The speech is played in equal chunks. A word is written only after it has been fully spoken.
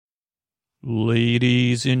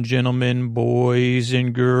Ladies and gentlemen, boys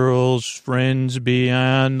and girls, friends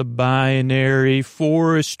beyond the binary,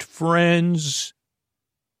 forest friends,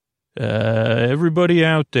 everybody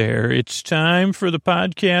out there, it's time for the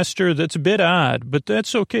podcaster. That's a bit odd, but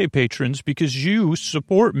that's okay, patrons, because you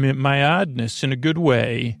support my oddness in a good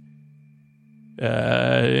way.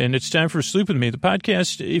 And it's time for Sleep With Me, the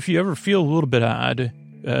podcast. If you ever feel a little bit odd,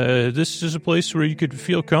 this is a place where you could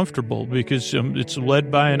feel comfortable because it's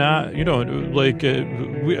led by I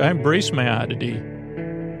embrace my oddity.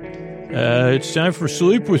 It's time for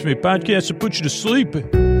Sleep With Me, podcast to put you to sleep.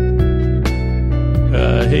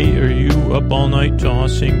 Hey, are you up all night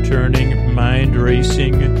tossing, turning, mind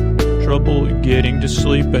racing, trouble getting to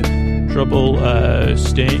sleep, trouble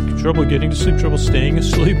getting to sleep, trouble staying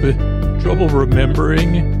asleep, trouble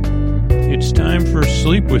remembering? It's time for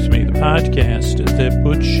Sleep With Me, the podcast that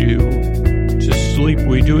puts you to sleep.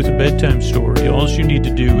 We do it with a bedtime story. All you need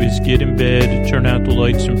to do is get in bed, turn out the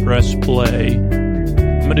lights, and press play.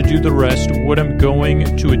 I'm going to do the rest. What I'm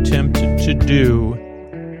going to attempt to do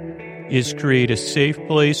is create a safe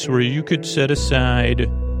place where you could set aside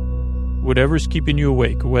whatever's keeping you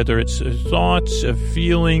awake, whether it's thoughts,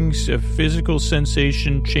 feelings, physical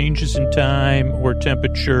sensation, changes in time or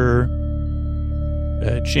temperature,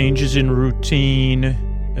 changes in routine,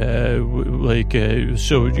 things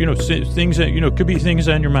that, could be things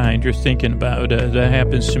on your mind you're thinking about. That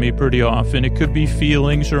happens to me pretty often. It could be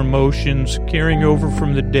feelings or emotions carrying over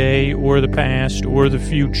from the day or the past or the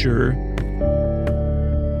future.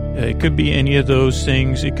 It could be any of those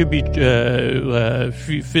things. It could be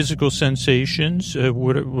physical sensations,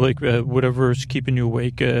 whatever's keeping you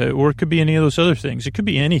awake, or it could be any of those other things. It could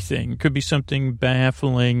be anything. It could be something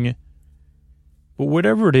baffling. But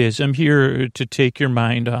whatever it is, I'm here to take your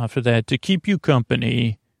mind off of that, to keep you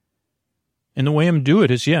company. And the way I'm doing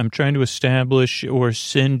it is, I'm trying to establish or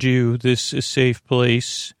send you this safe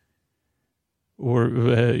place, or,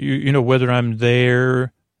 whether I'm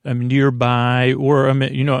there, I'm nearby, or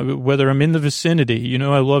whether I'm in the vicinity,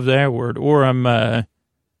 I love that word, or I'm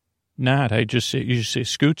not. You just say,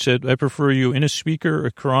 Scoot said, I prefer you in a speaker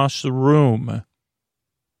across the room,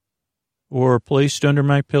 or placed under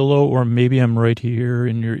my pillow, or maybe I'm right here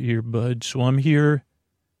in your earbud. So I'm here,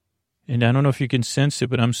 and I don't know if you can sense it,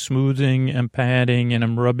 but I'm smoothing, I'm patting, and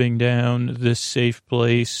I'm rubbing down this safe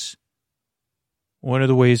place. One of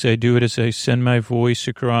the ways I do it is I send my voice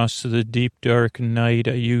across the deep, dark night.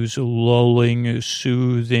 I use lulling,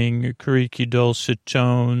 soothing, creaky, dulcet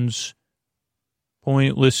tones,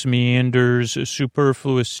 pointless meanders,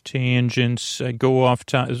 superfluous tangents. I go off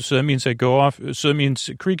time. So that means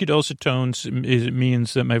creaky, dulcet tones. It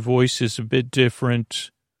means that my voice is a bit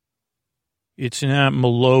different. It's not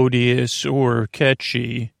melodious or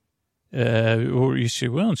catchy. Or you say,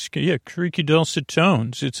 well, it's, creaky, dulcet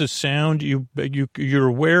tones. It's a sound you're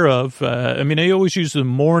aware of. I always use the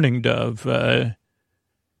mourning dove. And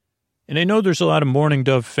I know there's a lot of mourning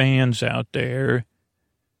dove fans out there.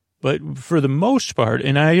 But for the most part,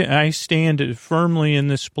 and I stand firmly in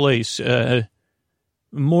this place,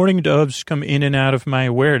 mourning doves come in and out of my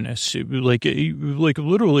awareness. Like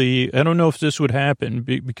literally, I don't know if this would happen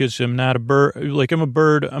because I'm not a bird. Like I'm a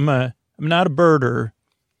bird. I'm not a birder.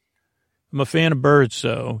 I'm a fan of birds,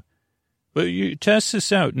 though. But you test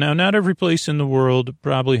this out. Now, not every place in the world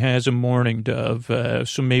probably has a mourning dove,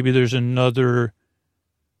 so maybe there's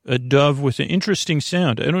a dove with an interesting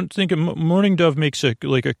sound. I don't think a mourning dove makes a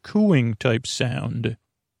cooing type sound,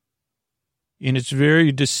 and it's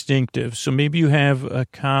very distinctive. So maybe you have a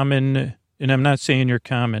common, and I'm not saying you're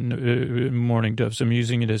common mourning doves. I'm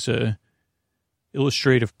using it as a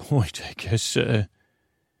illustrative point, I guess.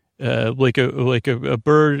 Like a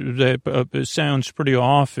bird that sounds pretty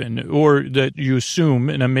often, or that you assume,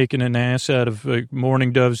 and I'm making an ass out of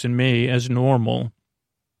mourning doves and me as normal.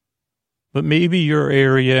 But maybe your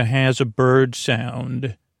area has a bird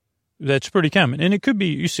sound that's pretty common, and it could be.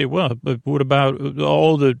 You say, well, but what about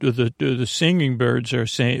all the singing birds are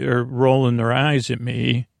rolling their eyes at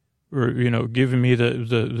me, or giving me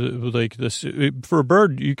the for a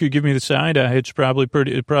bird you could give me the side eye. It probably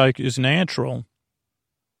is natural.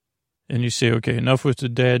 And you say, okay, enough with the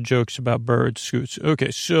dad jokes about birds, Scoots.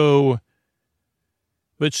 Okay, for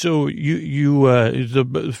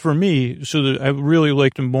me, I really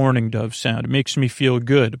like the mourning dove sound. It makes me feel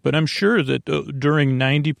good. But I'm sure that during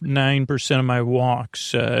 99% of my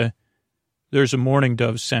walks, there's a mourning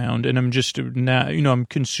dove sound, and I'm just not, I'm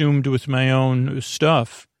consumed with my own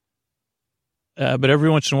stuff. But every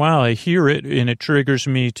once in a while I hear it, and it triggers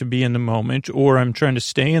me to be in the moment, or I'm trying to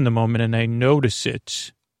stay in the moment, and I notice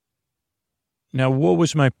it. Now, what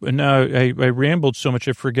was I rambled so much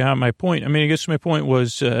I forgot my point. I guess my point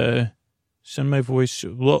was, Send my voice,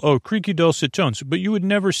 creaky dulcet tones. But you would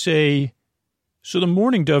never say, so the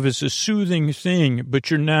mourning dove is a soothing thing,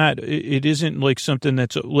 but you're not, it isn't like something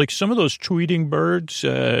that's, like some of those tweeting birds,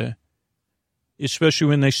 especially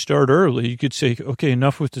when they start early, you could say, okay,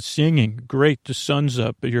 enough with the singing. Great, the sun's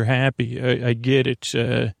up, but you're happy. I get it.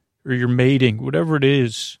 Or you're mating, whatever it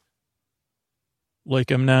is.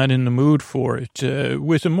 Like I'm not in the mood for it.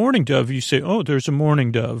 With a mourning dove, you say, oh, there's a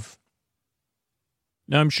mourning dove.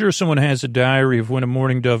 Now, I'm sure someone has a diary of when a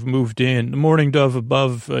mourning dove moved in, the mourning dove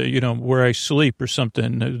above, where I sleep or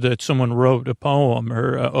something that someone wrote a poem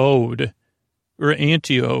or an ode or an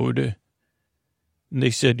anti-ode. And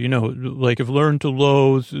they said, like I've learned to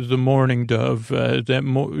loathe the mourning dove,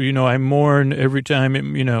 I mourn every time,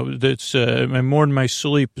 I mourn my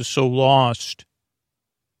sleep is so lost.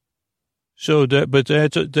 So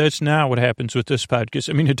that's not what happens with this podcast.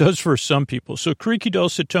 I mean, it does for some people. So creaky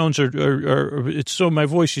dulcet tones are it's so my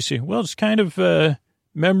voice, you see, well, it's kind of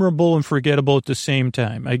memorable and forgettable at the same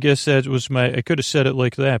time. I guess that was I could have said it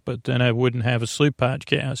like that, but then I wouldn't have a sleep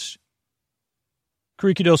podcast.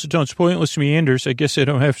 Creaky dulcet tones, pointless meanders. I guess I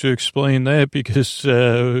don't have to explain that because,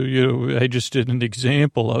 I just did an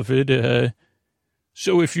example of it.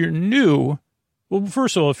 So if you're new, well,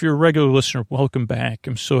 first of all, if you're a regular listener, welcome back.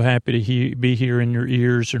 I'm so happy to be here in your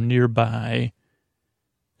ears or nearby,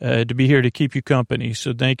 to be here to keep you company.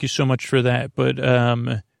 So thank you so much for that. But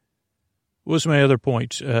what was my other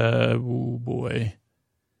point? Oh, boy.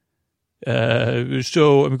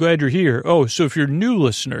 So I'm glad you're here. Oh, so if you're a new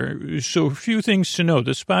listener, so a few things to know.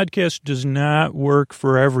 This podcast does not work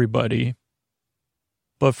for everybody.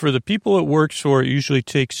 But for the people it works for, it usually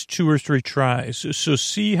takes 2 or 3 tries. So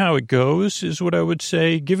see how it goes is what I would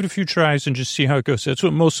say. Give it a few tries and just see how it goes. That's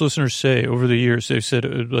what most listeners say over the years. They've said,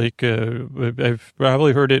 I've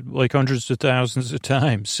probably heard it like hundreds of thousands of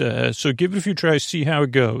times. So give it a few tries, see how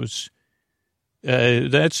it goes.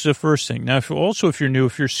 That's the first thing. Now, if you're new,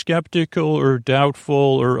 if you're skeptical or doubtful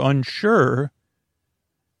or unsure,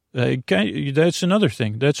 that's another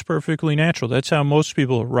thing. That's perfectly natural. That's how most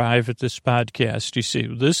people arrive at this podcast. You see,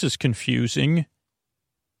 this is confusing.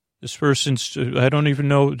 This person's, I don't even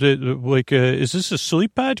know, is this a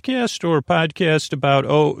sleep podcast or a podcast about,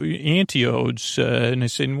 anti-odes? And I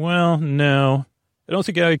said, well, no, I don't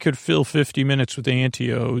think I could fill 50 minutes with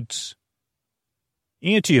anti-odes.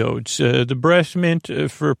 Anti-odes, the breath mint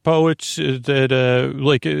for poets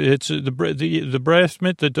that, it's the breath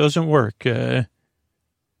mint that doesn't work.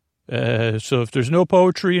 So if there's no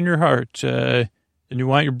poetry in your heart, and you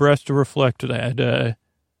want your breath to reflect that,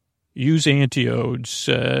 use anti-odes.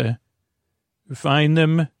 Find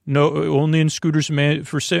them only in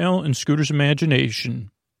for sale in Scooter's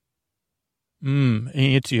Imagination.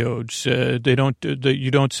 Anti-odes. You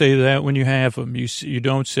don't say that when you have them. You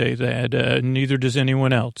don't say that. Neither does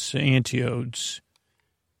anyone else. Anti-odes.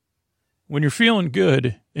 When you're feeling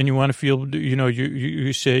good and you want to feel,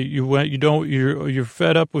 you say you're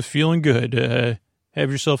fed up with feeling good.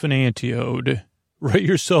 Have yourself an anti-ode. Write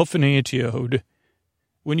yourself an anti-ode.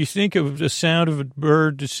 When you think of the sound of a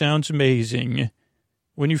bird, it sounds amazing.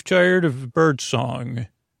 When you're tired of bird song,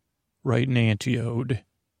 write an anti-ode.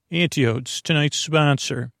 Anti-odes, tonight's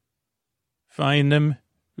sponsor. Find them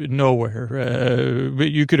nowhere.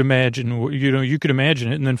 But you could imagine, you could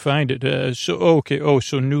imagine it and then find it. So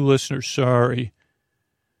new listeners, sorry.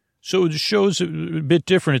 So the show's a bit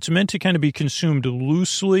different. It's meant to kind of be consumed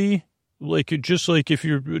loosely, just like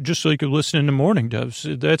you're listening to Morning Doves.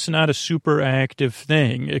 That's not a super active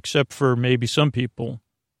thing, except for maybe some people.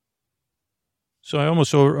 So I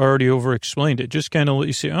almost already over-explained it. Just kind of let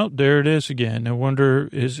you say, oh, there it is again. I wonder,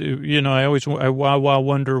 I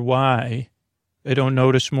wonder why I don't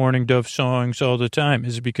notice Morning Dove songs all the time.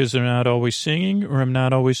 Is it because they're not always singing or I'm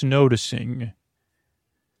not always noticing?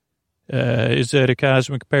 Is that a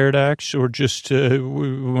cosmic paradox or just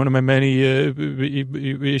one of my many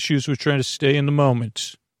issues with trying to stay in the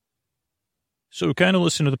moment? So kind of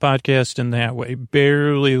listen to the podcast in that way.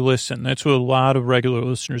 Barely listen. That's what a lot of regular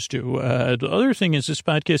listeners do. The other thing is this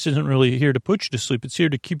podcast isn't really here to put you to sleep. It's here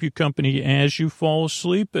to keep you company as you fall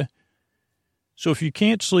asleep. So if you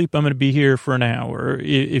can't sleep, I'm going to be here for an hour.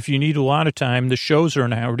 If you need a lot of time, the shows are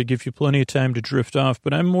an hour to give you plenty of time to drift off.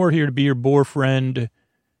 But I'm more here to be your bore friend,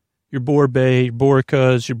 your bore bae, your bore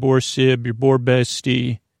cuz, your bore sib, your bore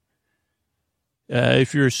bestie.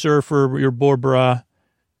 If you're a surfer, your bore bra.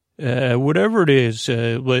 Whatever it is,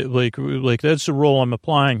 like that's the role I'm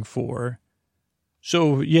applying for.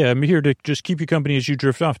 So, yeah, I'm here to just keep you company as you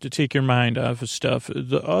drift off, to take your mind off of stuff.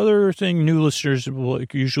 The other thing new listeners will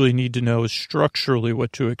usually need to know is structurally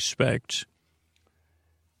what to expect.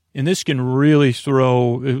 And this can really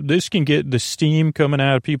this can get the steam coming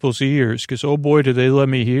out of people's ears because, oh boy, do they let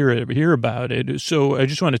me hear about it. So I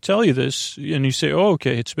just want to tell you this. And you say, oh,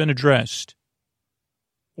 okay, it's been addressed.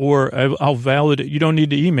 Or I'll validate. You don't need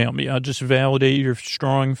to email me. I'll just validate your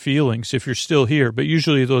strong feelings if you're still here. But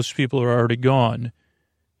usually those people are already gone.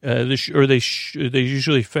 They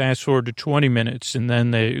usually fast forward to 20 minutes and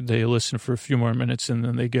then they listen for a few more minutes and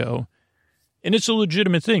then they go. And it's a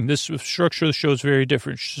legitimate thing. This structure of the show is very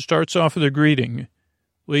different. It starts off with a greeting.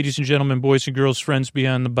 Ladies and gentlemen, boys and girls, friends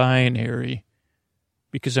beyond the binary.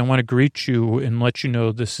 Because I want to greet you and let you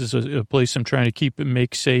know this is a place I'm trying to keep and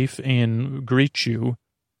make safe and greet you.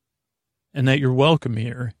 And that you're welcome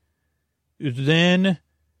here. Then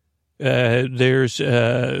there's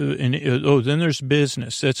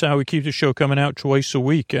business. That's how we keep the show coming out twice a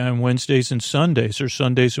week on Wednesdays and Sundays or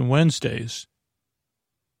Sundays and Wednesdays.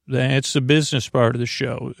 That's the business part of the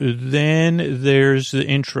show. Then there's the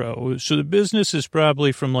intro. So the business is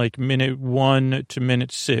probably from like minute 1 to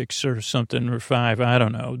minute 6 or something, or 5, I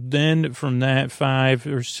don't know. Then from that 5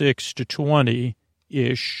 or 6 to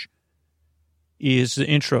 20-ish is the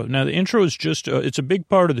intro. Now the intro is just, it's a big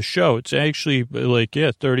part of the show. It's actually like,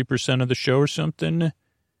 30% of the show or something. And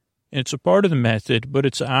it's a part of the method, but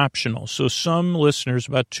it's optional. So some listeners,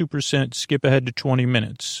 about 2%, skip ahead to 20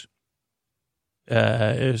 minutes.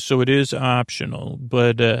 So it is optional,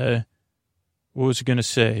 but, what was I going to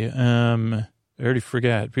say? I already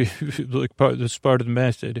forgot. Like this part of the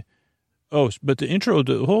method. Oh, but the intro,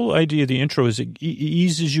 the whole idea of the intro is it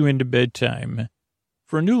eases you into bedtime.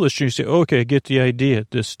 For a new listener, you say, okay, I get the idea.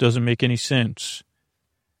 This doesn't make any sense.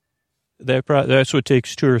 That's what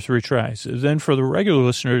takes 2 or 3 tries. Then for the regular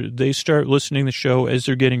listener, they start listening to the show as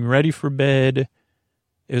they're getting ready for bed,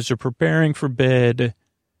 as they're preparing for bed,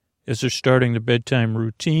 as they're starting the bedtime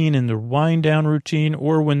routine and their wind down routine,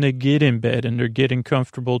 or when they get in bed and they're getting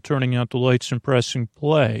comfortable turning out the lights and pressing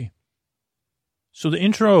play. So the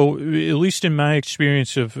intro, at least in my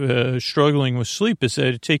experience of struggling with sleep, is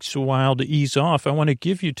that it takes a while to ease off. I want to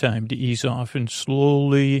give you time to ease off and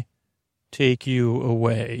slowly take you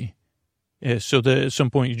away. So that at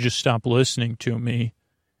some point you just stop listening to me.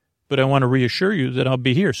 But I want to reassure you that I'll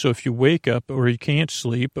be here. So if you wake up or you can't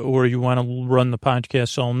sleep or you want to run the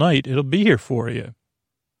podcast all night, it'll be here for you.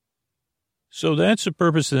 So that's the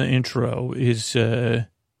purpose of the intro, is a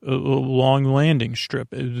long landing strip.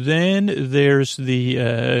 Then there's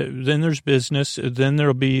then there's business. Then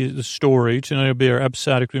there'll be the story. Tonight will be our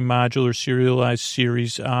episodically modular serialized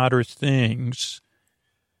series, Otter Things,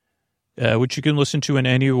 which you can listen to in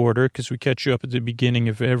any order because we catch you up at the beginning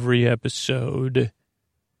of every episode.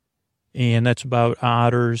 And that's about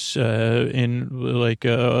otters and like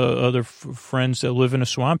other friends that live in a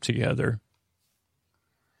swamp together.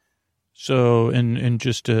 So, and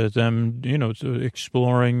just them,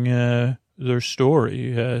 exploring their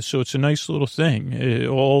story. So it's a nice little thing.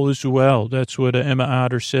 All is well. That's what Emma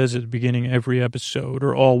Otter says at the beginning of every episode,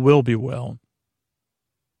 or all will be well.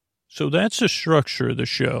 So that's the structure of the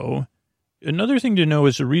show. Another thing to know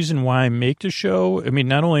is the reason why I make the show. I mean,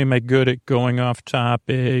 not only am I good at going off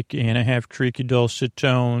topic and I have creaky dulcet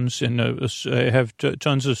tones and I have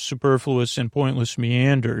tons of superfluous and pointless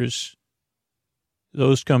meanders.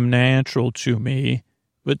 Those come natural to me.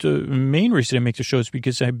 But the main reason I make the show is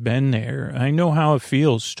because I've been there. I know how it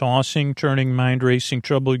feels, tossing, turning, mind racing,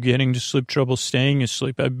 trouble getting to sleep, trouble staying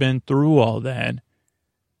asleep. I've been through all that.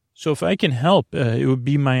 So if I can help, it would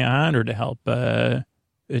be my honor to help,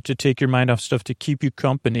 to take your mind off stuff, to keep you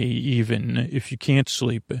company, even if you can't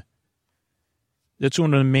sleep. That's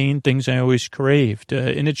one of the main things I always craved.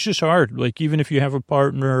 And it's just hard. Like, even if you have a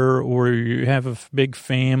partner or you have a big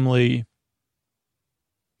family,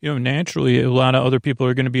 naturally a lot of other people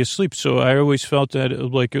are going to be asleep. So I always felt that,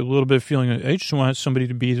 like, a little bit of feeling like I just want somebody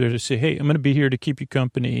to be there to say, hey, I'm going to be here to keep you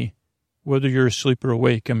company. Whether you're asleep or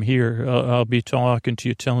awake, I'm here. I'll be talking to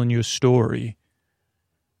you, telling you a story.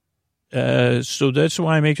 So that's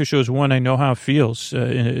why I make the shows. One, I know how it feels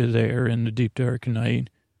there in the deep, dark night.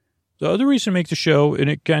 The other reason I make the show, and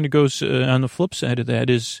it kind of goes on the flip side of that,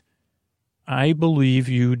 is I believe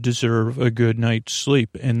you deserve a good night's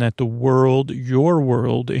sleep and that the world, your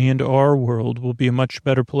world, and our world will be a much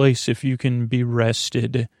better place if you can be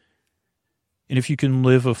rested and if you can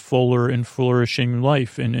live a fuller and flourishing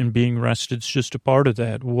life. And being rested is just a part of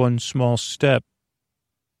that, one small step.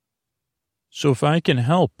 So if I can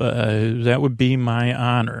help, that would be my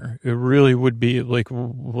honor. It really would be like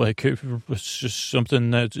it's just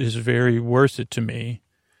something that is very worth it to me.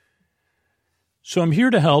 So I'm here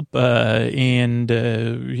to help, I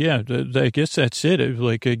guess that's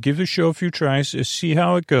it. Give the show a few tries, see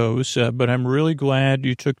how it goes. But I'm really glad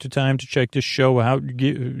you took the time to check this show out,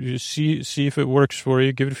 see if it works for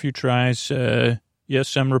you. Give it a few tries.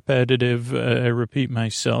 Yes, I'm repetitive. I repeat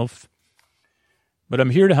myself, but I'm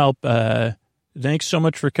here to help. Thanks so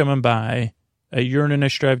much for coming by. I yearn and I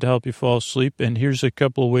strive to help you fall asleep. And here's a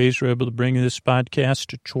couple of ways we're able to bring this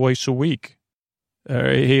podcast twice a week. All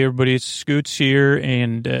right, hey everybody, it's Scoots here,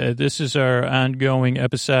 and this is our ongoing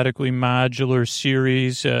episodically modular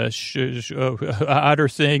series, Otter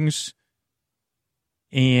Things,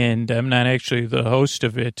 and I'm not actually the host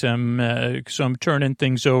of it, so I'm turning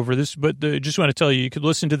things over. Just want to tell you could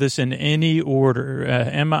listen to this in any order.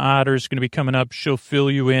 Emma Otter is going to be coming up. She'll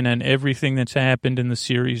fill you in on everything that's happened in the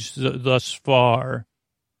series thus far.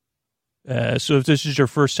 So if this is your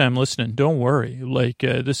first time listening, don't worry.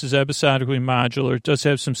 This is episodically modular. It does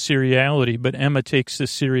have some seriality, but Emma takes the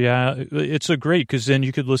seriality. It's great because then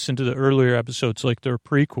you could listen to the earlier episodes like they're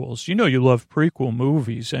prequels. You know you love prequel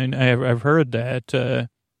movies, and I've heard that.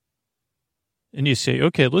 And you say,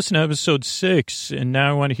 okay, listen to episode 6, and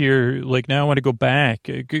now I want to hear, now I want to go back.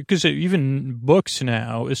 Because even books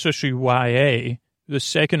now, especially YA, the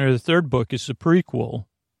second or the third book is the prequel.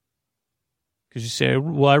 Because you say,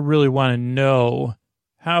 well, I really want to know,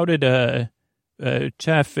 how did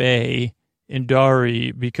Tefe and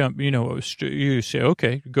Dari become, you say,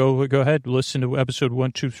 okay, go ahead, listen to episode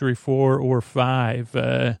 1, 2, 3, 4, or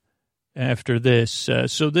 5 after this.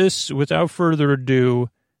 So this, without further ado,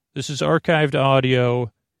 this is archived audio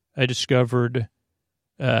I discovered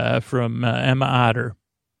from Emma Otter.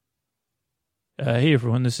 Hey,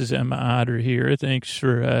 everyone, this is Emma Otter here. Thanks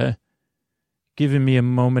for giving me a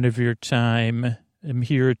moment of your time. I'm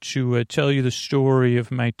here to tell you the story of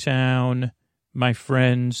my town, my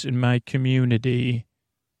friends, and my community,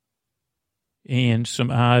 and some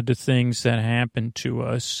odd things that happened to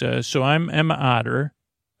us. So I'm Emma Otter.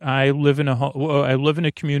 I live in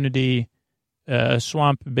a community, a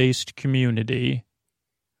swamp-based community.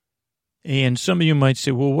 And some of you might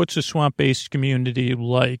say, well, what's a swamp-based community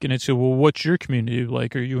like? And I'd say, well, what's your community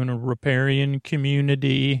like? Are you in a riparian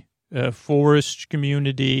community? Forest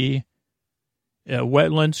community,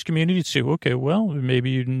 wetlands community? You'd say, okay, well,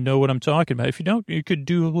 maybe you know what I'm talking about. If you don't, you could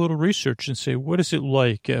do a little research and say, what is it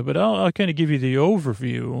like? But I'll kind of give you the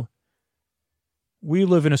overview. We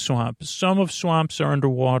live in a swamp. Some of swamps are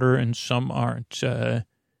underwater and some aren't. And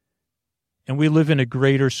we live in a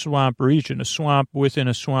greater swamp region, a swamp within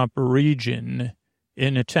a swamp region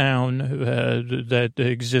in a town that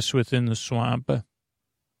exists within the swamp.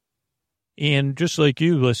 And just like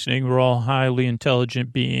you listening, we're all highly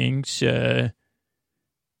intelligent beings, and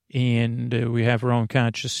we have our own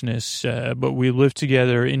consciousness, but we live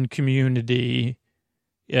together in community,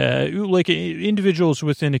 like individuals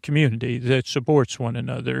within a community that supports one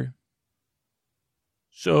another.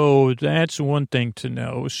 So that's one thing to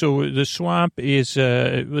know. So the swamp is,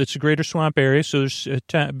 it's a greater swamp area, so there's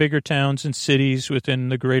bigger towns and cities within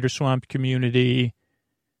the greater swamp community.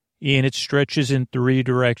 And it stretches in 3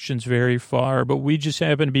 directions very far, but we just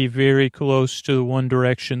happen to be very close to the one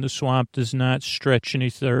direction. The swamp does not stretch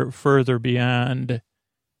any further beyond,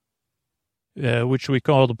 which we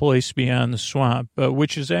call the place beyond the swamp,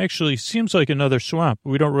 which is actually seems like another swamp.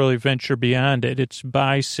 We don't really venture beyond it. It's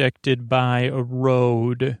bisected by a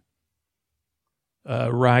road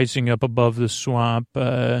rising up above the swamp.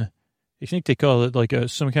 I think they call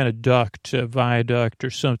it some kind of duct, viaduct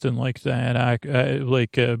or something like that.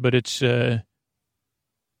 But it's a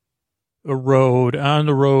road. On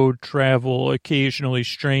the road travel occasionally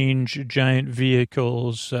strange giant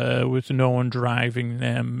vehicles with no one driving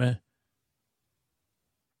them.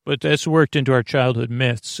 But that's worked into our childhood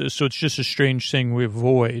myths. So it's just a strange thing we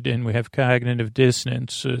avoid, and we have cognitive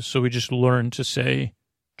dissonance. So we just learn to say,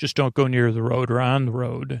 just don't go near the road or on the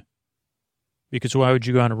road. Because why would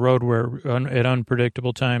you go on a road where at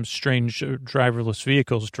unpredictable times strange driverless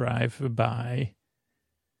vehicles drive by?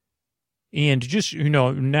 And just,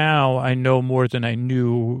 now I know more than I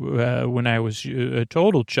knew when I was a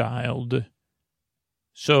total child.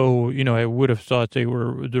 So, I would have thought they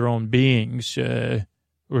were their own beings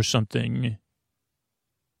or something.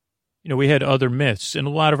 We had other myths, and a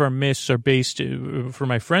lot of our myths are based, for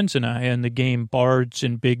my friends and I, on the game Bards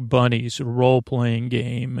and Big Bunnies, a role-playing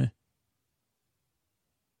game.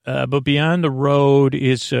 But beyond the road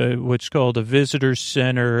is what's called a visitor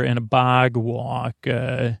center and a bog walk.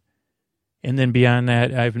 And then beyond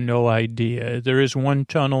that, I have no idea. There is one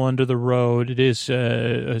tunnel under the road. It is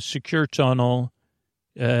a secure tunnel.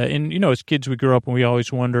 And, as kids, we grew up and we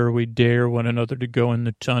always wonder, we dare one another to go in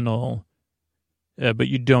the tunnel. but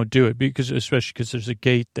you don't do it especially because there's a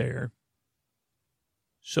gate there.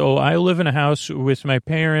 So I live in a house with my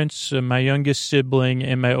parents, my youngest sibling,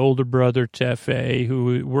 and my older brother, Tefe,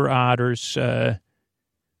 who were otters.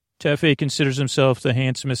 Tefe considers himself the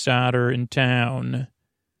handsomest otter in town.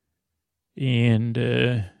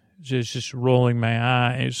 And just rolling my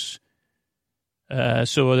eyes.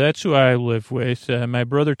 So that's who I live with. My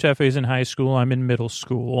brother Tefe is in high school. I'm in middle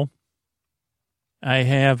school. I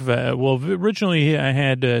have, originally I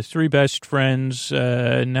had 3 best friends.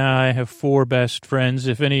 Now I have 4 best friends.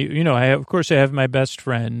 If any, of course I have my best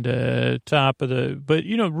friend, top of the, but,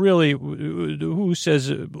 really, who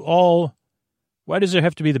says why does there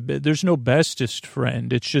have to be there's no bestest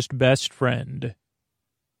friend. It's just best friend.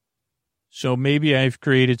 So maybe I've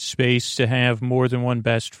created space to have more than one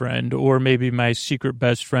best friend, or maybe my secret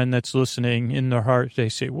best friend that's listening in their heart, they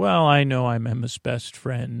say, well, I know I'm Emma's best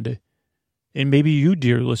friend. And maybe you,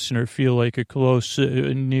 dear listener, feel like a close,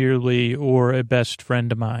 nearly, or a best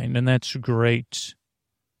friend of mine, and that's great.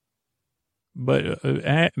 But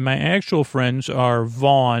my actual friends are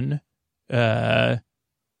Vaughn, who I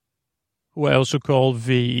also call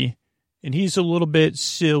V, and he's a little bit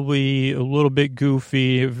silly, a little bit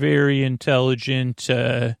goofy, very intelligent,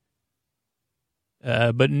 but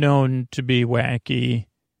known to be wacky.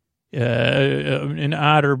 An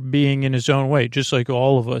otter being in his own way, just like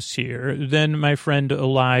all of us here. Then my friend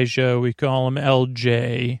Elijah, we call him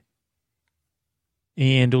LJ.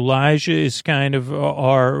 And Elijah is kind of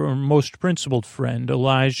our most principled friend.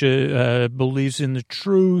 Elijah believes in the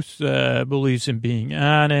truth, believes in being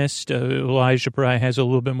honest. Elijah probably has a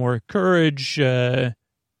little bit more courage than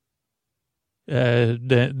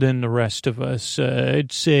the rest of us.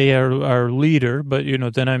 I'd say our leader, but,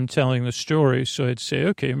 then I'm telling the story, so I'd say,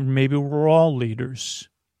 okay, maybe we're all leaders.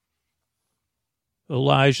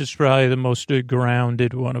 Elijah's probably the most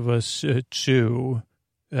grounded one of us, too.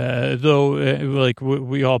 Though,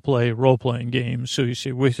 we all play role-playing games, so you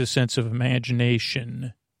see, with a sense of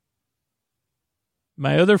imagination.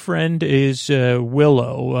 My other friend is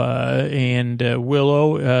Willow, and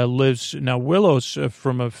Willow lives... Now, Willow's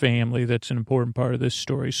from a family that's an important part of this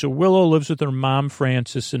story. So Willow lives with her mom,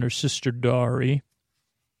 Frances, and her sister, Dari.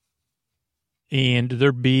 And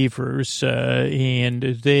they're beavers, and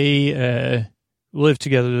they live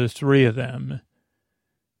together, the 3 of them.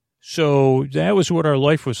 So that was what our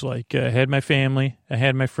life was like. I had my family, I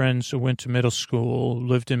had my friends, I went to middle school,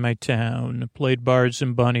 lived in my town, played bards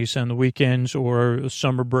and bunnies on the weekends or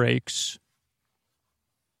summer breaks.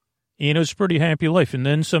 And it was a pretty happy life. And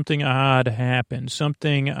then something odder happened, and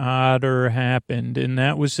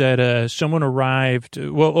that was that someone arrived.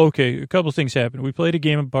 Well, okay, a couple of things happened. We played a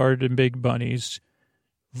game of bard and big bunnies.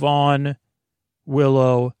 Vaughn,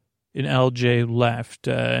 Willow, and LJ left.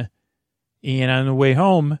 And on the way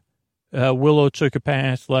home, Willow took a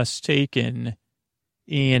path less taken,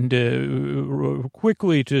 and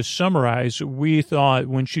quickly to summarize, we thought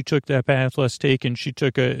when she took that path less taken, she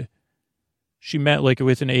met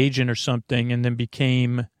with an agent or something, and then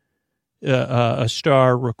became a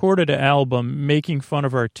star, recorded an album making fun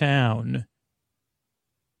of our town,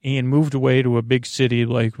 and moved away to a big city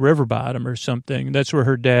like River Bottom or something. That's where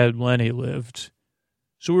her dad, Lenny, lived.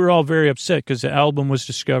 So we were all very upset because the album was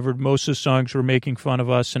discovered. Most of the songs were making fun of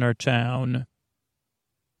us in our town.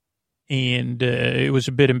 And it was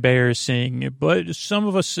a bit embarrassing. But some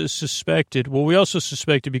of us suspected. Well, we also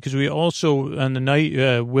suspected because we also, on the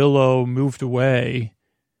night Willow moved away,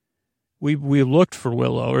 we looked for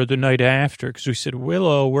Willow, or the night after, because we said,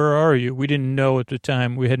 Willow, where are you? We didn't know at the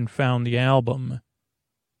time. We hadn't found the album.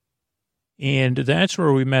 And that's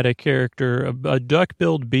where we met a character, a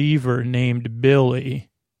duck-billed beaver named Billy,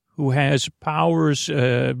 who has powers,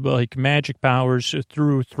 like magic powers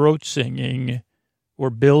through throat singing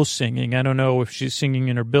or bill singing. I don't know if she's singing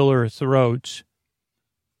in her bill or her throat.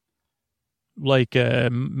 Like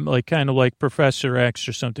kind of like Professor X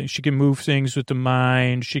or something. She can move things with the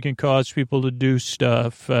mind. She can cause people to do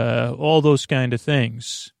stuff, all those kind of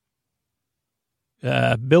things.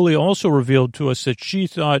 Billy also revealed to us that she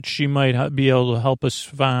thought she might be able to help us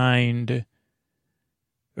find,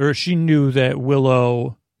 or she knew that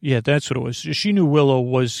Willow, yeah, that's what it was. She knew Willow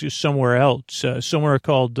was somewhere else, somewhere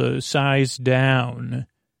called the Size Down.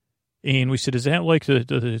 And we said, is that like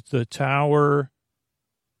the tower?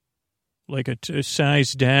 Like a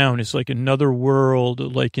Size Down is like another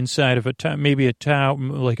world, like inside of maybe a tower,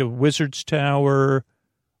 like a wizard's tower,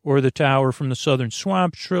 or the tower from the Southern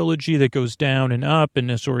Swamp trilogy that goes down and up and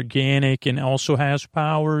is organic and also has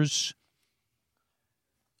powers.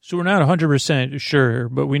 So we're not 100% sure,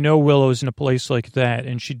 but we know Willow's in a place like that,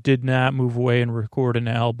 and she did not move away and record an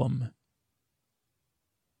album.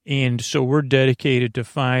 And so we're dedicated to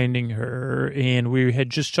finding her. And we had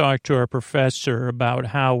just talked to our professor about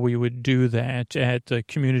how we would do that at the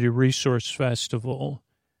Community Resource Festival.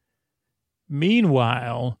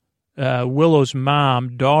 Meanwhile, Willow's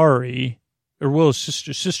mom, Dari, or Willow's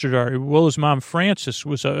sister Dari, Willow's mom, Frances,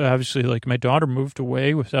 was obviously like, my daughter moved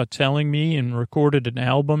away without telling me and recorded an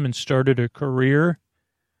album and started a career.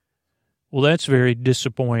 Well, that's very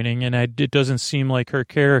disappointing, and it doesn't seem like her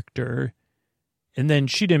character. And then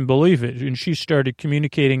she didn't believe it, and she started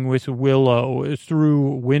communicating with Willow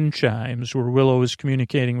through wind chimes, where Willow was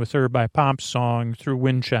communicating with her by pop song through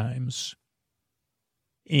wind chimes.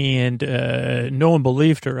 And no one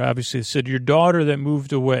believed her, obviously. They said, your daughter that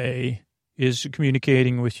moved away is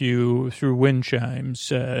communicating with you through wind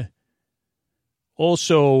chimes.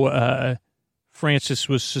 Also, Frances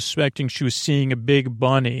was suspecting she was seeing a big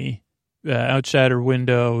bunny outside her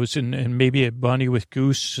windows, and maybe a bunny with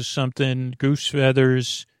goose or something, goose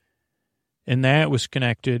feathers. And that was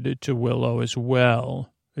connected to Willow as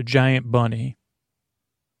well, a giant bunny.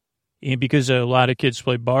 And because a lot of kids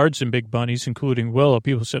play bards and big bunnies, including Willow,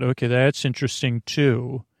 people said, okay, that's interesting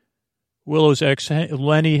too. Willow's ex,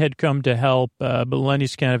 Lenny, had come to help, but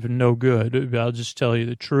Lenny's kind of no good. I'll just tell you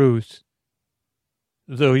the truth.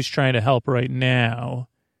 Though he's trying to help right now.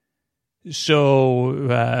 So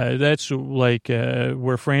that's like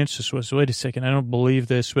where Frances was. Wait a second, I don't believe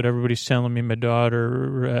this, but everybody's telling me my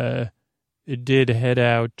daughter did head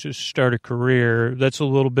out to start a career. That's a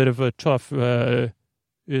little bit of a tough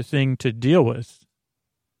thing to deal with.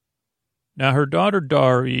 Now, her daughter,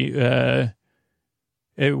 Dari,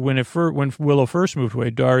 when Willow first moved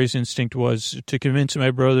away, Dari's instinct was to convince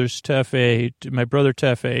my brother Tefe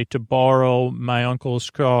to borrow my uncle's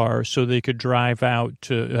car so they could drive out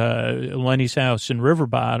to Lenny's house in River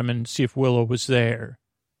Bottom and see if Willow was there.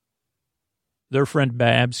 Their friend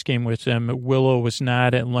Babs came with them. Willow was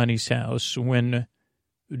not at Lenny's house. When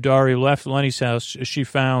Dari left Lenny's house, she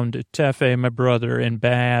found Tefe, my brother, and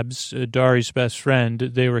Babs, Dari's best friend.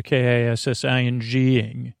 They were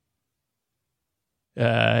KISSINGing.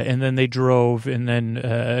 And then they drove, and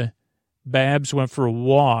then Babs went for a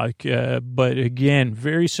walk. But again,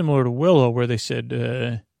 very similar to Willow, where they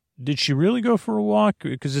said, did she really go for a walk?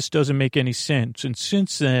 Because this doesn't make any sense. And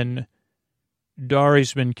since then,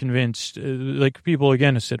 Dari's been convinced, like people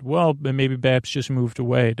again have said, well, maybe Babs just moved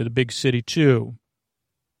away to the big city too.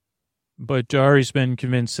 But Dari's been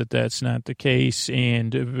convinced that that's not the case,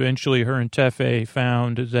 and eventually her and Tefe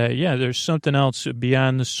found that, yeah, there's something else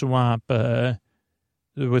beyond the swamp,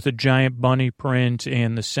 with a giant bunny print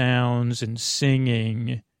and the sounds and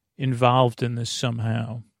singing involved in this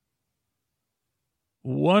somehow.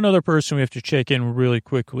 One other person we have to check in really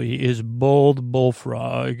quickly is Bold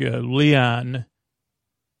Bullfrog, Leon,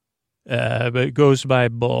 but it goes by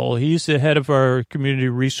Bull. He's the head of our community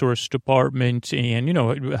resource department and,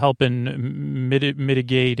 helping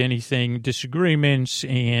mitigate anything, disagreements,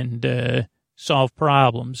 and solve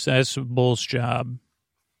problems. That's Bull's job.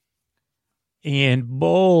 And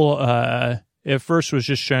Bull, at first was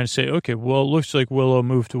just trying to say, okay, well, it looks like Willow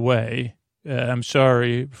moved away. I'm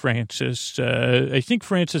sorry, Frances. I think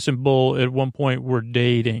Frances and Bull at one point were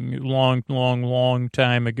dating long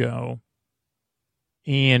time ago.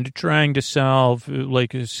 And trying to solve,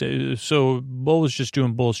 so Bull was just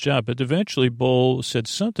doing Bull's job. But eventually Bull said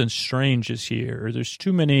something strange is here. There's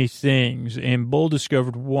too many things. And Bull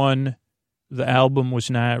discovered one, the album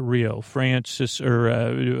was not real. Frances,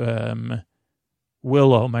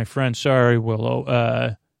 Willow, my friend, sorry,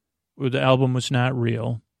 Willow, the album was not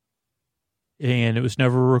real, and it was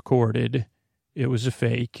never recorded. It was a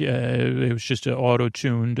fake. It was just an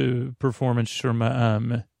auto-tuned performance from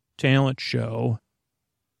a talent show.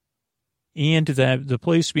 And that the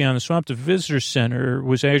place beyond the swamp, the visitor center,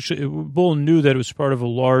 was actually, Bull knew that it was part of a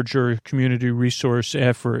larger community resource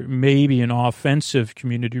effort, maybe an offensive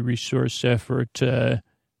community resource effort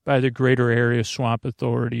by the greater area swamp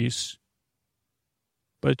authorities.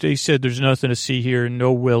 But they said there's nothing to see here,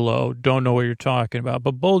 no Willow, don't know what you're talking about.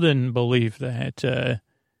 But Bull didn't believe that.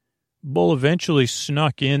 Bull eventually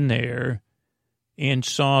snuck in there and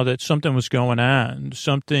saw that something was going on,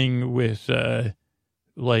 something with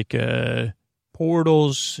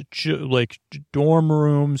portals, like dorm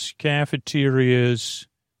rooms, cafeterias.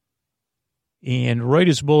 And right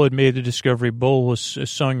as Bull had made the discovery, Bull was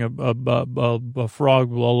sung a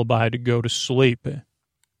frog lullaby to go to sleep.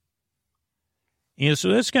 And so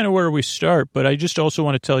that's kind of where we start, but I just also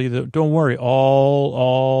want to tell you that don't worry,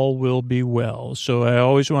 all will be well. So I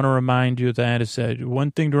always want to remind you of that is that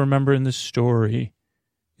one thing to remember in this story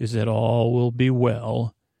is that all will be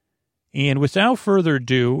well. And without further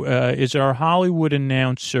ado, is our Hollywood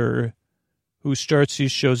announcer, who starts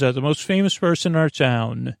these shows out, the most famous person in our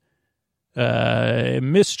town,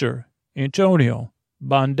 Mr. Antonio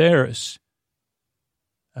Banderas.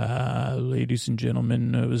 Ladies and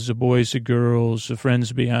gentlemen, it was the boys and girls, the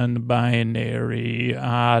friends beyond the binary,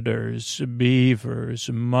 otters, beavers,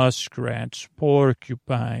 muskrats,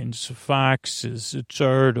 porcupines, foxes,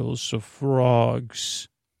 turtles, frogs,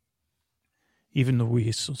 even the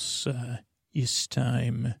weasels. It's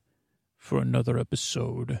time for another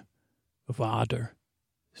episode of Otter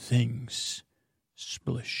Things.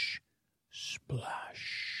 Splish,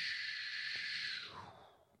 splash.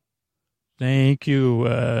 Thank you,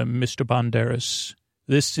 Mr. Banderas.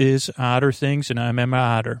 This is Otter Things, and I'm Emma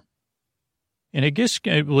Otter. And I guess,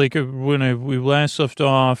 when we last left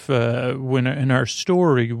off, when in our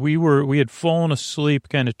story, we had fallen asleep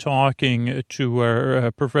kind of talking to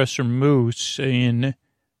our Professor Moose, and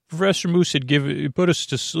Professor Moose had put us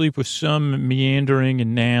to sleep with some meandering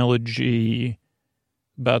analogy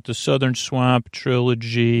about the Southern Swamp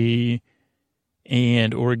trilogy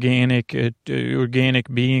and organic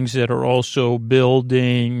beings that are also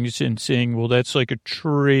buildings, and saying, well, that's like a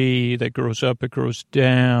tree that grows up, it grows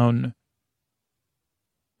down.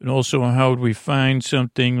 And also, how would we find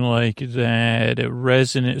something like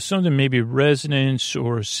that, something maybe resonance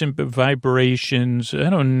or vibrations, I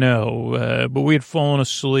don't know. But we had fallen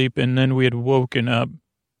asleep, and then we had woken up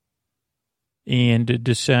and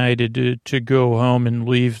decided to go home and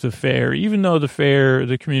leave the fair, even though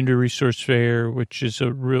the community resource fair, which is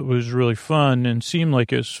was really fun and seemed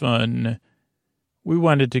like it was fun. We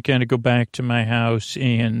wanted to kind of go back to my house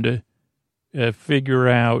and figure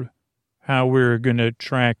out how we were going to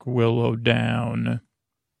track Willow down.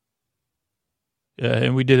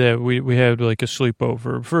 And we did that. We had like a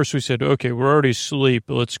sleepover. First we said, okay, we're already asleep.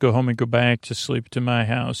 Let's go home and go back to sleep to my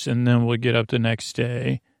house, and then we'll get up the next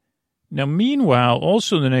day. Now, meanwhile,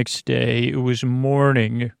 also the next day, it was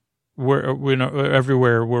morning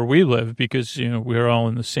everywhere where we live, because, we're all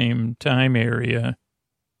in the same time area.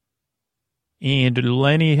 And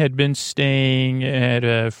Lenny had been staying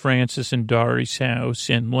at Francis and Dari's house,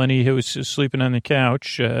 and Lenny was sleeping on the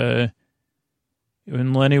couch. When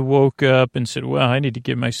Lenny woke up and said, well, I need to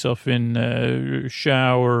get myself in a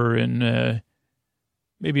shower and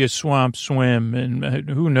maybe a swamp swim, and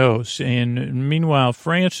who knows. And meanwhile,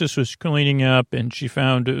 Frances was cleaning up, and she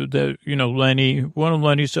found that, Lenny, one of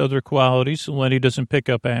Lenny's other qualities, Lenny doesn't pick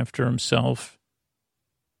up after himself.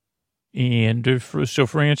 And so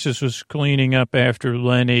Frances was cleaning up after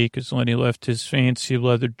Lenny, because Lenny left his fancy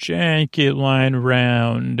leather jacket lying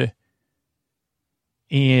around.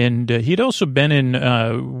 And he'd also been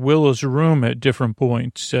in Willow's room at different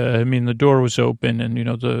points. The door was open, and,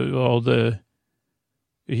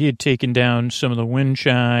 he had taken down some of the wind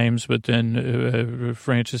chimes, but then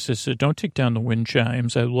Francis said, don't take down the wind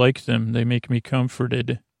chimes. I like them. They make me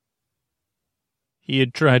comforted. He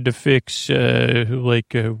had tried to fix, anyway,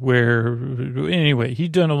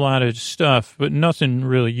 he'd done a lot of stuff, but nothing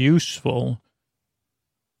really useful.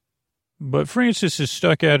 But Francis has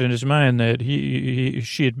stuck out in his mind that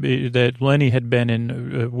that Lenny had been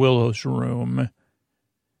in Willow's room.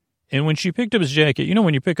 And when she picked up his jacket,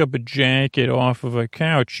 when you pick up a jacket off of a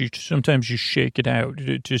couch, sometimes you shake it out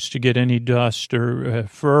just to get any dust or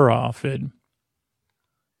fur off it.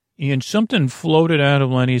 And something floated out of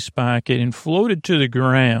Lenny's pocket and floated to the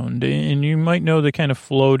ground. And you might know the kind of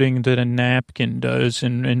floating that a napkin does.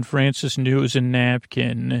 And Francis knew it was a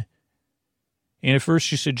napkin. And at first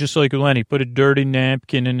she said, just like Lenny, put a dirty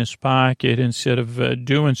napkin in his pocket instead of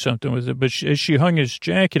doing something with it. But as she hung his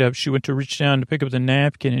jacket up, she went to reach down to pick up the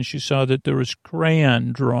napkin, and she saw that there was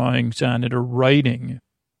crayon drawings on it, or writing.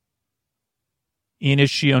 And as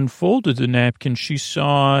she unfolded the napkin, she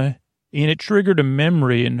saw, and it triggered a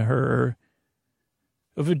memory in her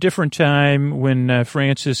of a different time when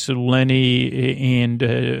Francis, Lenny, and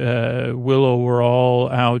Willow were all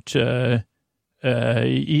out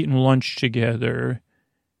eating lunch together.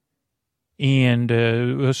 And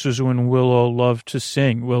this was when Willow loved to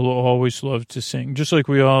sing. Willow always loved to sing, just like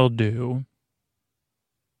we all do.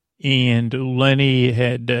 And Lenny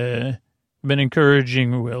had been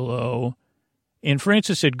encouraging Willow. And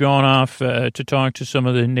Francis had gone off to talk to some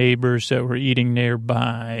of the neighbors that were eating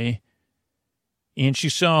nearby. And she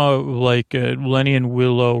saw, Lenny and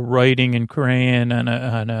Willow writing in crayon on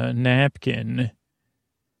a napkin.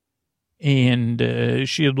 And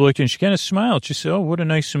she had looked, and she kind of smiled. She said, oh, what a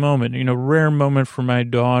nice moment. Rare moment for my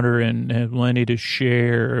daughter and Lenny to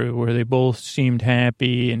share, where they both seemed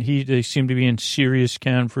happy, and they seemed to be in serious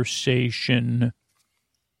conversation.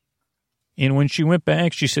 And when she went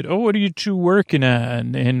back, she said, "Oh, what are you two working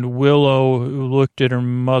on?" And Willow looked at her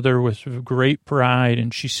mother with great pride,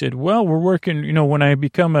 and she said, "Well, we're working, when I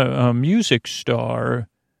become a music star,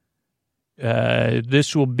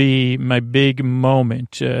 this will be my big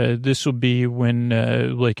moment. This will be when,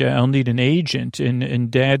 I'll need an agent, and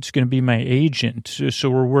Dad's going to be my agent. So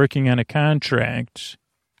we're working on a contract."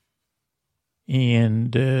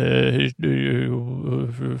 And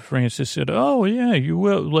Francis said, "Oh, yeah, you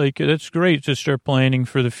will. That's great to start planning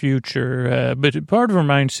for the future." But part of her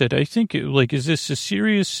mind said, "I think, is this a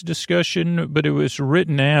serious discussion?" But it was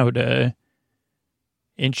written out.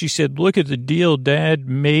 And she said, "Look at the deal Dad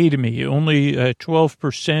made me, only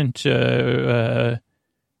 12%. And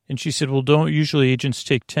she said, "Well, don't usually agents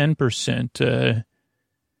take 10%?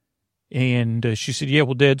 And she said, "Yeah,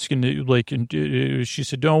 well, Dad's going to, she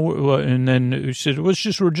said, "Don't," and then she said, "We're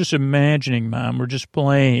just imagining, Mom. We're just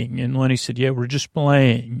playing." And Lenny said, "Yeah, we're just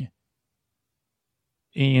playing."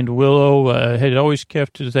 And Willow had always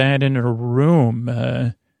kept that in her room,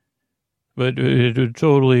 but it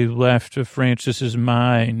totally left Francis's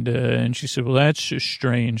mind. And she said, "Well, that's just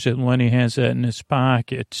strange that Lenny has that in his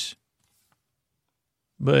pocket."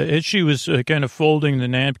 But as she was kind of folding the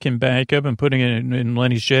napkin back up and putting it in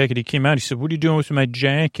Lenny's jacket, he came out. He said, "What are you doing with my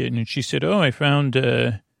jacket?" And she said, "Oh, I found,"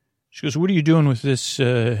 she goes, "What are you doing with this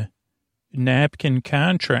napkin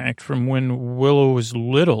contract from when Willow was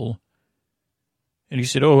little?" And he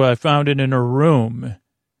said, "Oh, I found it in her room."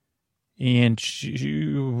 And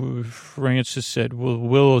Francis said, "Well,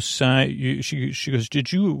 Willow signed," she goes,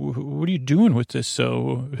 "What are you doing with this?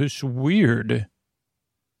 So it's weird."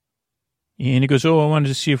 And he goes, "Oh, I wanted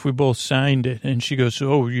to see if we both signed it." And she goes,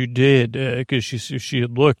 "Oh, you did?" Because she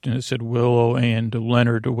had looked and it said Willow and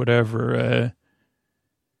Leonard or whatever.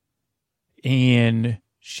 And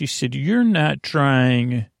she said, "You're not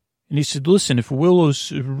trying." And he said, "Listen, if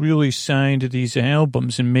Willow's really signed these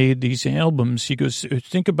albums and made these albums," he goes,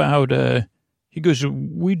 "think about," he goes,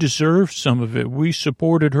 "we deserve some of it. We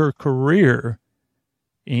supported her career."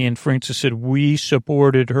 And Francis said, "We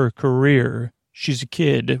supported her career. She's a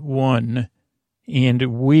kid, one, and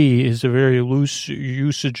we is a very loose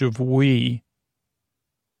usage of we."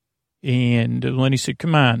 And Lenny said,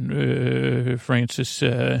 "Come on, Francis,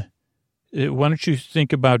 why don't you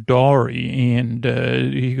think about Dory?" And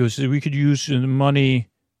he goes, "We could use the money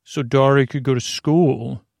so Dory could go to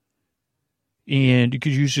school, and you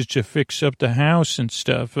could use it to fix up the house and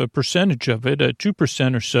stuff, a percentage of it,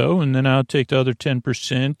 2% or so, and then I'll take the other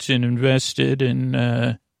 10% and invest it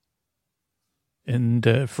in." And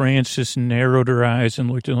Frances narrowed her eyes and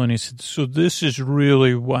looked at Lenny and said, "So this is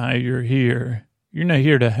really why you're here. You're not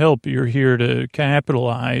here to help. You're here to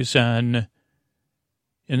capitalize on."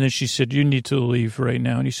 And then she said, "You need to leave right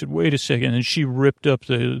now." And he said, "Wait a second." And she ripped up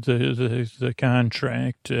the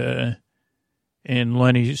contract. And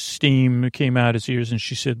Lenny's steam came out his ears. And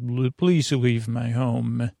she said, "Please leave my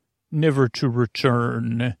home, never to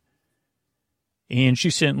return." And she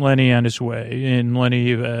sent Lenny on his way. And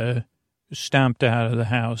Lenny stomped out of the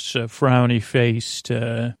house, frowny-faced,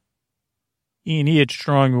 and he had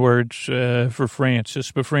strong words for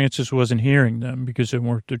Francis, but Francis wasn't hearing them because they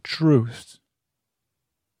weren't the truth.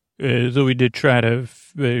 Though he did try to,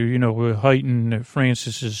 heighten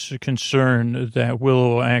Francis's concern that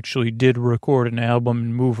Willow actually did record an album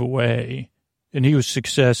and move away, and he was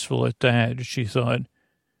successful at that. She thought,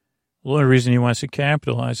 well, the only reason he wants to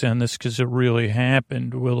capitalize on this because it really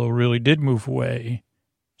happened. Willow really did move away,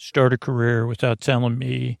 start a career without telling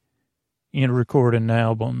me, and record an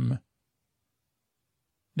album.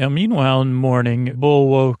 Now, meanwhile, in the morning, Bull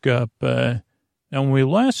woke up. Now, when we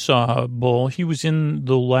last saw Bull, he was in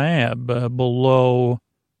the lab below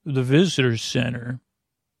the visitor center.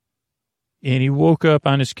 And he woke up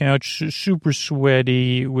on his couch super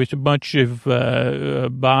sweaty with a bunch of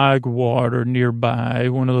bog water nearby,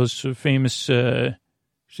 one of those famous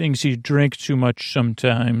things you drink too much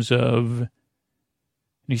sometimes of. And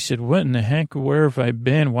he said, "What in the heck? Where have I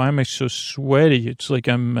been? Why am I so sweaty? It's like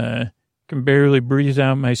I'm can barely breathe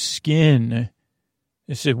out my skin."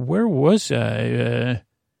 I said, "Where was I?"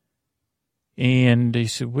 And he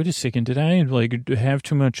said, "Wait a second. Did I have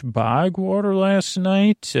too much bog water last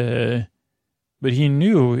night?" But he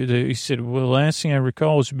knew that he said, "Well, the last thing I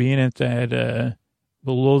recall was being at that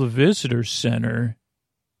below the visitor center."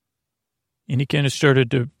 And he kind of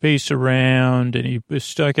started to pace around, and he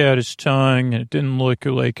stuck out his tongue, and it didn't look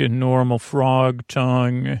like a normal frog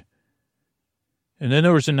tongue. And then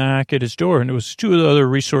there was a knock at his door, and it was two of the other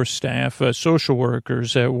resource staff, social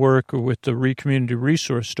workers that work with the Community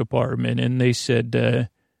Resource Department, and they said,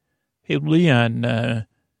 "Hey, Leon,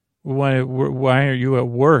 why are you at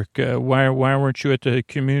work? Why weren't you at the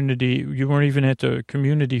community? You weren't even at the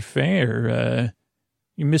community fair.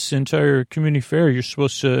 You missed the entire community fair. You're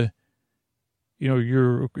supposed to,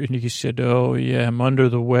 and he said, oh, yeah, I'm under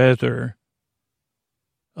the weather.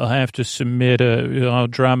 I'll have to submit I'll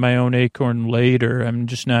drop my own acorn later. I'm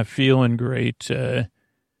just not feeling great. And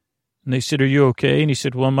they said, are you okay? And he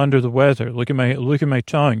said, well, I'm under the weather. Look at my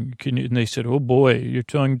tongue. And they said, oh boy, your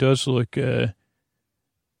tongue does look,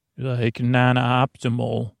 like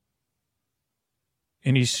non-optimal.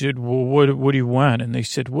 And he said, well, what do you want? And they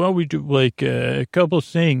said, well, we do like a couple of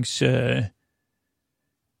things. The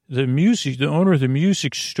owner of the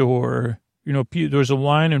music store, there was a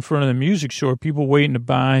line in front of the music store, people waiting to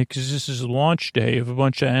buy, because this is a launch day of a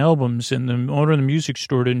bunch of albums, and the owner of the music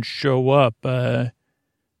store didn't show up. And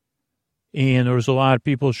there was a lot of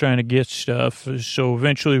people trying to get stuff. So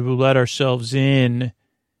eventually we let ourselves in,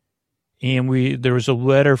 and there was a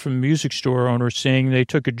letter from the music store owner saying they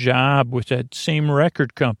took a job with that same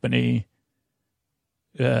record company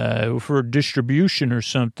for distribution or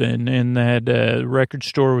something, and that record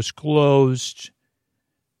store was closed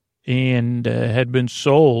and had been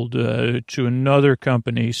sold to another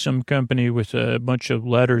company, some company with a bunch of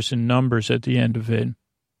letters and numbers at the end of it.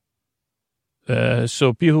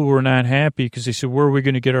 So people were not happy because they said, where are we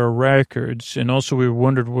going to get our records? And also we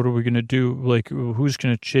wondered, what are we going to do? Like, who's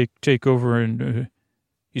going to take over? And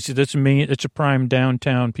he said, that's a prime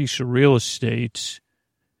downtown piece of real estate.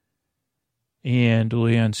 And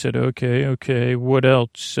Leon said, okay, what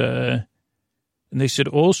else? And they said,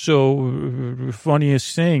 also,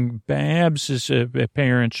 funniest thing, Babs'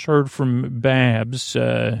 parents heard from Babs.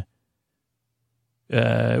 It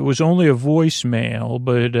was only a voicemail,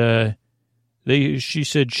 but she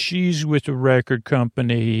said she's with a record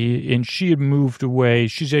company and she had moved away.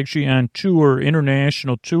 She's actually on tour,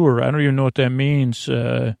 international tour. I don't even know what that means.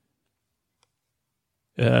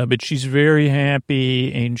 But she's very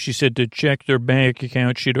happy, and she said to check their bank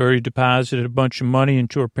account. She'd already deposited a bunch of money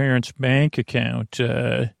into her parents' bank account,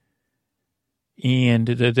 and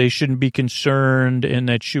that they shouldn't be concerned, and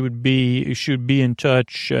that she would be in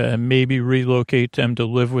touch, maybe relocate them to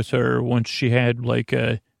live with her once she had like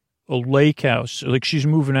a lake house, like she's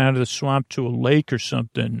moving out of the swamp to a lake or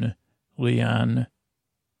something, Leon.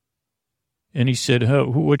 And he said,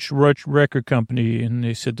 which record company? And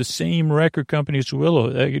they said, the same record company as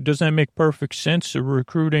Willow. Doesn't that make perfect sense? They're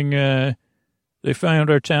recruiting, they found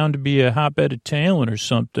our town to be a hotbed of talent or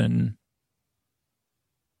something.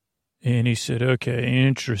 And he said, okay,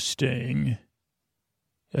 interesting.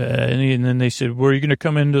 And then they said, well, are you going to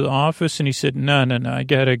come into the office? And he said, no, I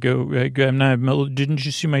got to go. I'm not, didn't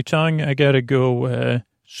you see my tongue? I got to go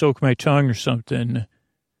soak my tongue or something.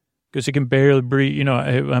 Because I can barely breathe,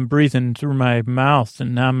 I'm breathing through my mouth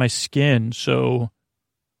and not my skin, so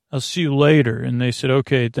I'll see you later. And they said,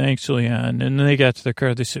 okay, thanks, Leon. And then they got to the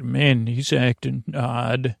car, they said, man, he's acting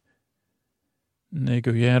odd. And they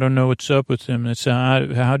go, yeah, I don't know what's up with him. It's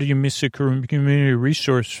odd. How do you miss a community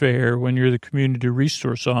resource fair when you're the community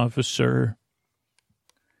resource officer?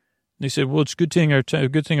 They said, well, it's a good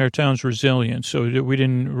thing our town's resilient. So we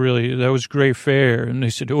didn't really, that was great fair. And they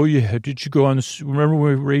said, oh yeah, did you go on remember when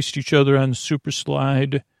we raced each other on the super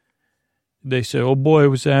slide? They said, oh boy,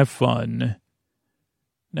 was that fun.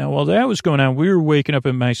 Now, while that was going on, we were waking up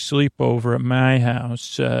in my sleepover at my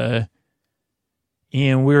house, and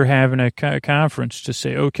we were having a conference to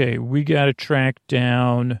say, okay, we got to track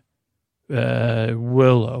down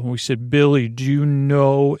Willow. We said, Billy, do you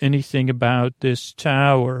know anything about this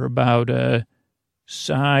tower, about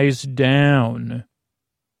size down?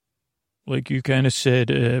 Like you kind of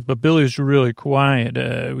said, but Billy was really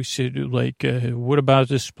quiet. We said, like, what about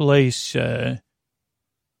this place?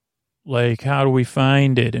 Like, how do we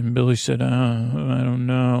find it? And Billy said, I don't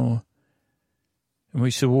know. And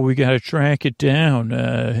we said, well, we got to track it down.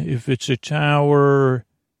 If it's a tower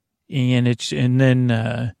and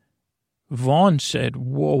then Vaughn said,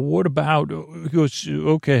 well, what about, he goes,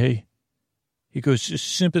 okay. He goes,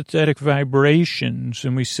 sympathetic vibrations.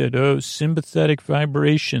 And we said, oh, sympathetic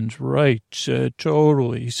vibrations, right,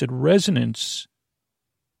 totally. He said, resonance.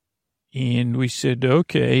 And we said,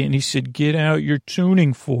 okay. And he said, get out your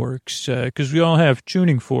tuning forks, because we all have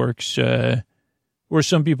tuning forks, or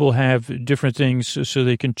some people have different things so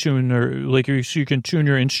they can tune so you can tune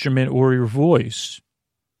your instrument or your voice.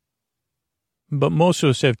 But most of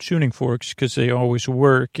us have tuning forks because they always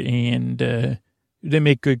work, and they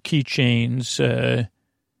make good keychains. And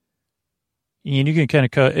you can kind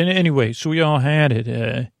of cut. And anyway, so we all had it.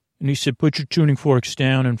 And he said, put your tuning forks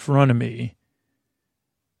down in front of me.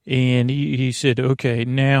 And he said, okay,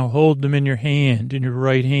 now hold them in your hand, in your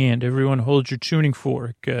right hand. Everyone hold your tuning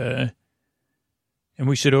fork. And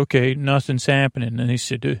we said, okay, nothing's happening. And he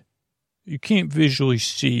said, you can't visually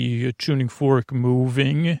see a tuning fork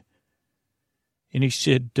moving. And he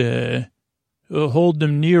said, hold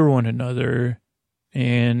them near one another.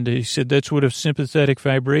 And he said, that's what a sympathetic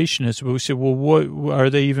vibration is. But we said, well, what are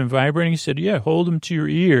they even vibrating? He said, yeah, hold them to your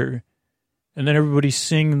ear. And then everybody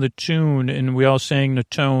sang the tune, and we all sang the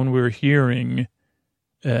tone we were hearing,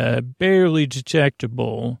 barely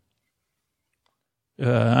detectable on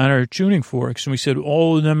our tuning forks. And we said,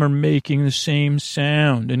 all of them are making the same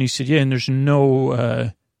sound. And he said, yeah, and there's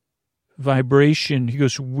no vibration. He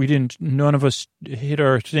goes, none of us hit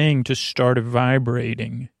our thing to start it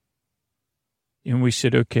vibrating. And we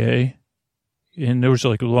said, okay. And there was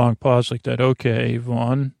like a long pause like that. Okay,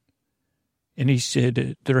 Vaughn. And he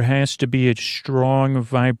said, there has to be a strong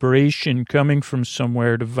vibration coming from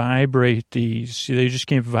somewhere to vibrate these. They just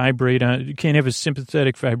can't vibrate on, you can't have a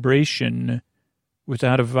sympathetic vibration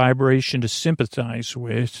without a vibration to sympathize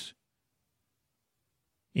with.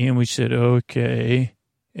 And we said, okay.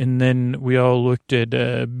 And then we all looked at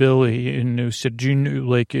Billy and we said, do you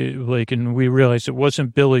know, and we realized it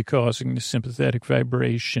wasn't Billy causing the sympathetic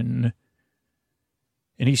vibration.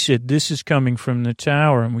 And he said, this is coming from the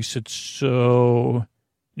tower. And we said, so, and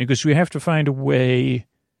he goes, we have to find a way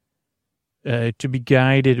to be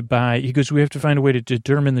guided by, he goes, we have to find a way to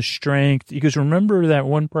determine the strength. He goes, remember that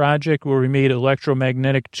one project where we made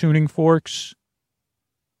electromagnetic tuning forks?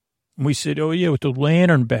 And we said, oh, yeah, with the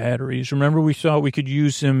lantern batteries. Remember, we thought we could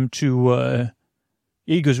use them to,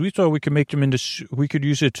 he goes, we thought we could make them into, we could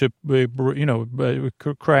use it to,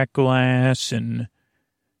 crack glass and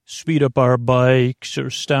speed up our bikes or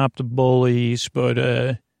stop the bullies, but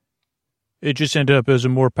it just ended up as a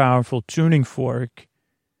more powerful tuning fork.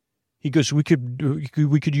 He goes, we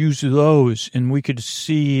could use those, and we could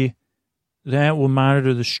see that will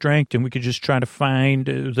monitor the strength, and we could just try to find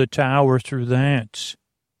the tower through that.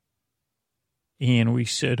 And we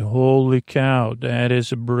said, holy cow, that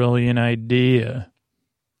is a brilliant idea.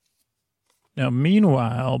 Now,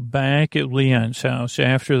 meanwhile, back at Leon's house,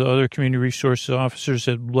 after the other community resource officers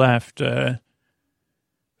had left,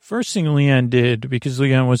 first thing Leon did, because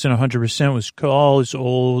Leon wasn't 100%, was call his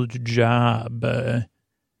old job.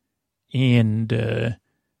 And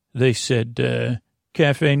they said,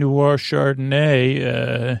 Cafe Noir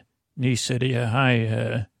Chardonnay. And he said, yeah,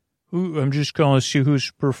 hi, I'm just calling to see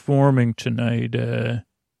who's performing tonight.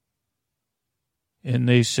 And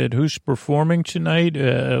they said, who's performing tonight?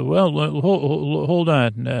 Well, hold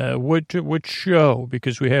on. What show?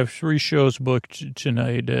 Because we have 3 shows booked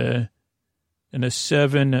tonight, and a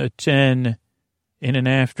 7, a 10, and an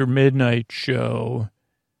after midnight show.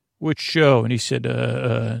 Which show? And he said,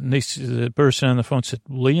 and the person on the phone said,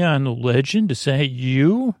 Leon the Legend, is that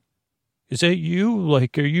you? Is that you?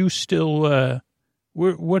 Like, are you still,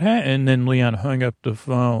 what happened? And then Leon hung up the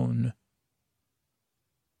phone.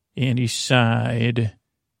 And he sighed,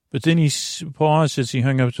 but then he paused as he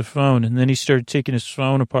hung up the phone, and then he started taking his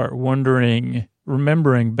phone apart,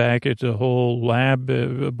 remembering back at the whole lab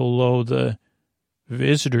below the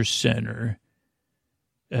visitor center.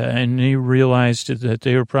 And he realized that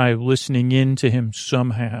they were probably listening in to him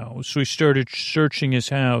somehow. So he started searching his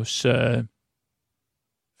house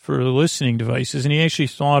for listening devices. And he actually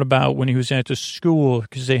thought about when he was at the school,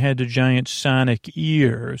 because they had the giant sonic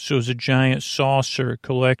ear. So it was a giant saucer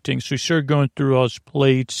collecting. So he started going through all his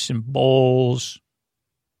plates and bowls,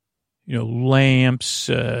 lamps,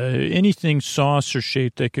 anything saucer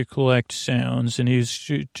shaped that could collect sounds. And he was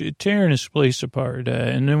tearing his place apart.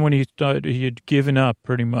 And then when he thought he had given up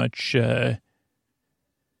pretty much, and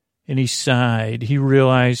he sighed, he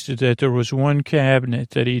realized that there was one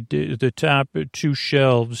cabinet that he did, the top 2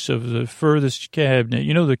 shelves of the furthest cabinet,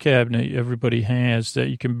 the cabinet everybody has that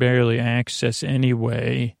you can barely access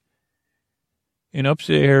anyway. And up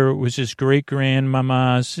there was his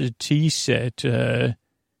great-grandmama's tea set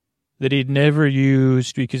that he'd never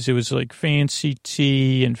used because it was like fancy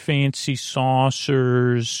tea and fancy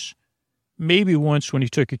saucers. Maybe once when he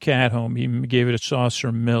took a cat home, he gave it a saucer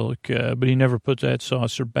of milk, but he never put that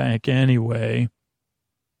saucer back anyway.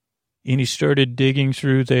 And he started digging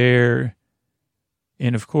through there.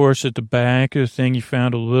 And, of course, at the back of the thing, he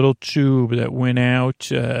found a little tube that went out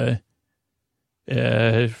from,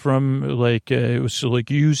 it was like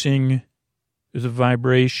using the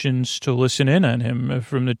vibrations to listen in on him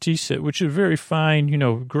from the tea set, which is a very fine,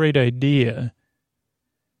 great idea.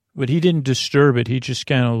 But he didn't disturb it. He just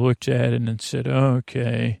kind of looked at it and said,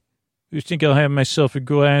 okay, you think I'll have myself a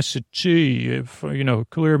glass of tea,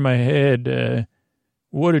 clear my head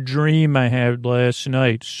What a dream I had last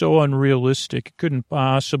night. So unrealistic. It couldn't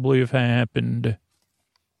possibly have happened.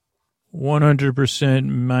 100%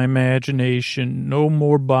 my imagination. No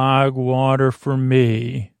more bog water for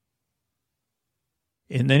me.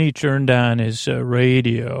 And then he turned on his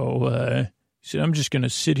radio. He said, I'm just going to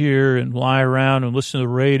sit here and lie around and listen to the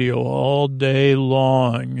radio all day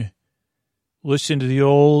long. Listen to the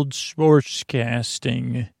old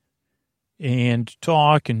sportscasting and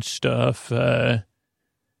talk and stuff. And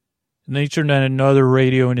then he turned on another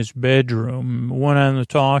radio in his bedroom, one on the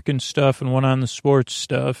talking stuff and one on the sports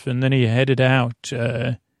stuff. And then he headed out,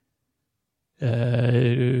 and he's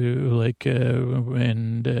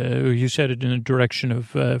headed in the direction of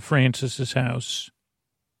Francis's house.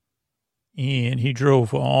 And he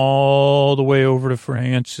drove all the way over to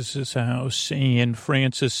Francis's house. And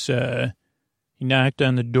Francis, he knocked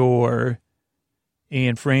on the door.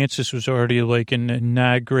 And Francis was already like in a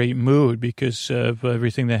not great mood because of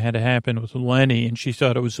everything that had happened with Lenny. And she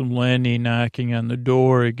thought it was Lenny knocking on the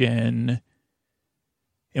door again.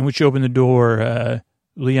 And when she opened the door,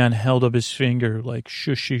 Leon held up his finger like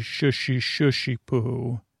shushy, shushy, shushy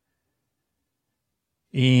poo.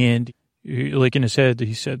 And like in his head,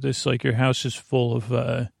 he said this, like, your house is full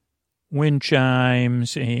of wind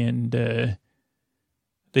chimes, and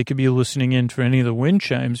they could be listening in for any of the wind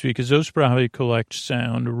chimes because those probably collect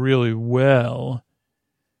sound really well.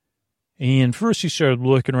 And first he started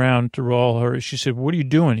looking around through all her. She said, what are you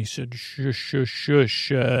doing? He said, shush, shush,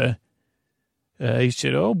 shush. He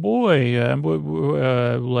said, oh, boy, he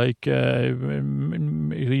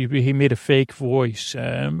made a fake voice.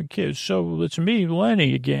 So it's me,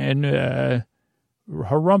 Lenny, again.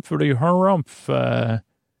 Harumphy, harumph.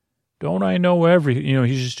 Don't I know everything? You know,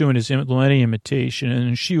 he's just doing his Lenny imitation,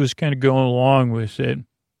 and she was kind of going along with it.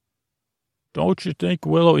 Don't you think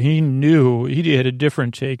Willow, he knew, he had a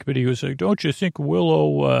different take, but he was like, don't you think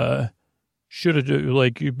Willow should have,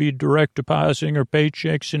 like, you be direct depositing her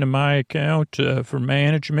paychecks into my account for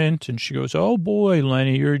management? And she goes, oh, boy,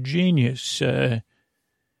 Lenny, you're a genius.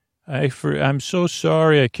 I'm so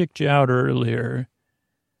sorry I kicked you out earlier.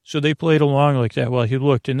 So they played along like that while he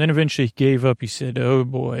looked, and then eventually he gave up. He said, oh,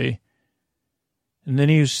 boy. And then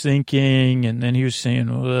he was thinking, and then he was saying,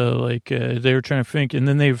 they were trying to think, and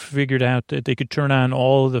then they figured out that they could turn on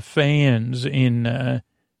all of the fans in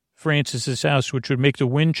Francis's house, which would make the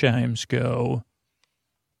wind chimes go.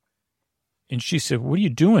 And she said, what are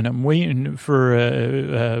you doing? I'm waiting for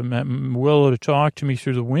Willow to talk to me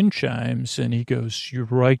through the wind chimes. And he goes, you're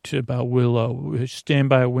right about Willow. Stand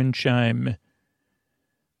by a wind chime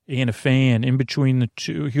and a fan in between the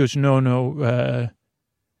two. He goes, no.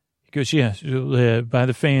 He goes, yes, by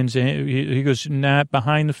the fans. He goes, not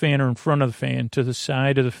behind the fan or in front of the fan, to the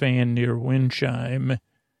side of the fan near wind chime,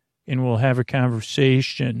 and we'll have a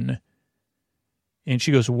conversation. And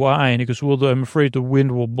she goes, why? And he goes, well, I'm afraid the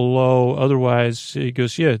wind will blow. Otherwise, he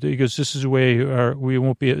goes, yeah. He goes, this is the way we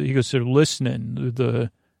won't be. He goes, they're listening. The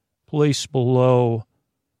place below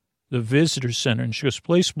the visitor center. And she goes,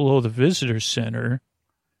 place below the visitor center.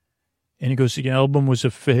 And he goes, the album was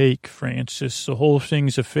a fake, Francis. The whole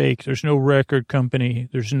thing's a fake. There's no record company.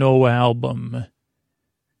 There's no album.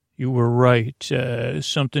 You were right.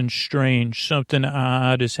 Something strange, something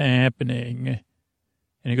odd is happening.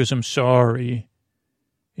 And he goes, I'm sorry.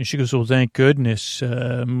 And she goes, well, thank goodness.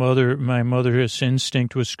 My mother's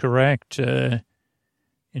instinct was correct. And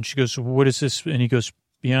she goes, what is this? And he goes,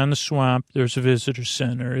 beyond the swamp, there's a visitor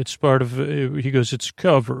center. It's part of, he goes, it's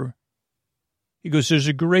cover. He goes, there's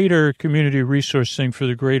a greater community resource thing for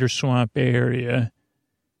the greater swamp area.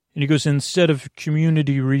 And he goes, instead of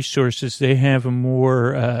community resources, they have a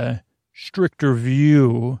more stricter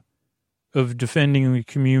view of defending the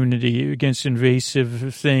community against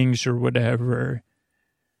invasive things or whatever.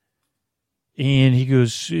 And he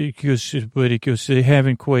goes, they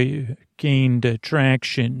haven't quite gained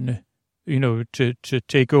traction, to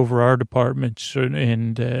take over our departments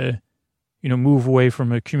and move away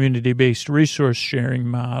from a community-based resource sharing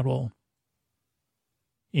model.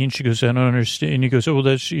 And she goes, I don't understand. And he goes,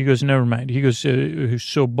 he goes, never mind. He goes,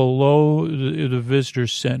 so below the visitor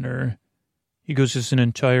center, he goes, it's an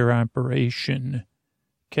entire operation,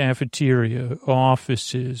 cafeteria,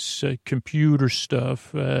 offices, computer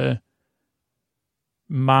stuff,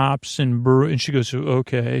 mops and she goes,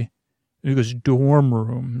 okay. And he goes, dorm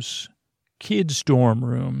rooms, kids' dorm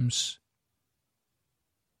rooms.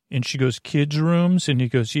 And she goes, kids' rooms? And he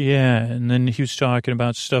goes, yeah. And then he was talking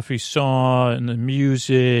about stuff he saw and the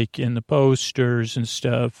music and the posters and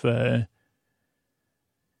stuff. And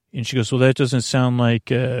she goes, well, that doesn't sound like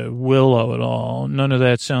Willow at all. None of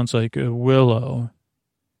that sounds like Willow.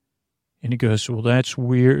 And he goes, well, that's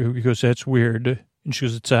weird. He goes, that's weird. And she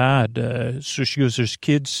goes, it's odd. So she goes, there's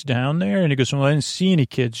kids down there? And he goes, well, I didn't see any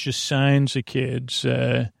kids, just signs of kids.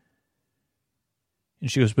 And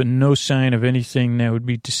she goes, but no sign of anything that would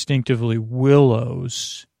be distinctively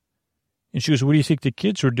willows. And she goes, what do you think the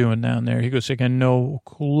kids were doing down there? He goes, I got no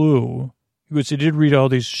clue. He goes, I did read all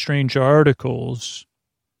these strange articles.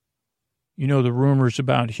 You know, the rumors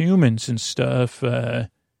about humans and stuff, and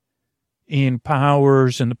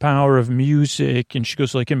powers and the power of music. And she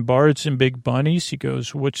goes, like in Bards and Big Bunnies? He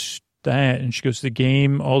goes, what's that? And she goes, the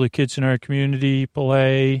game all the kids in our community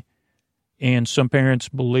play. And some parents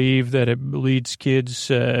believe that it leads kids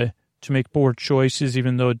to make poor choices,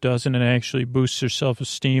 even though it doesn't. It actually boosts their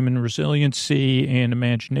self-esteem and resiliency and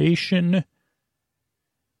imagination.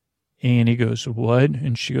 And he goes, what?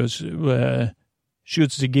 And she goes,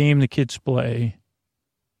 it's the game the kids play.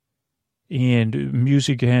 And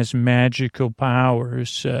music has magical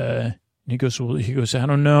powers. And he goes, I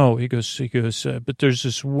don't know. He goes, but there's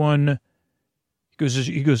this one.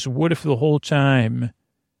 He goes, what if the whole time,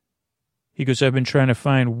 he goes, I've been trying to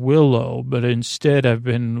find Willow, but instead I've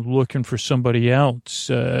been looking for somebody else.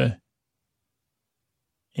 And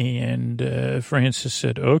Francis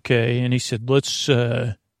said, okay. And he said, let's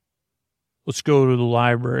go to the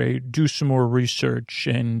library, do some more research,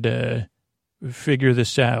 and figure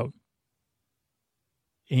this out.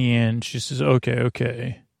 And she says,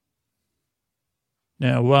 okay.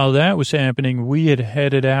 Now, while that was happening, we had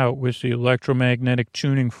headed out with the electromagnetic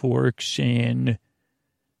tuning forks, and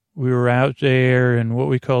we were out there in what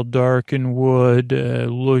we call Darken Wood,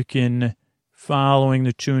 following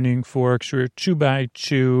the tuning forks. We were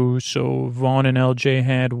 2x2, so Vaughn and LJ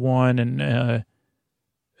had one, and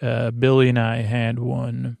Billy and I had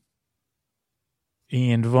one.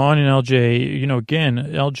 And Vaughn and LJ, again,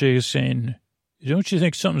 LJ is saying, don't you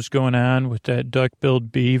think something's going on with that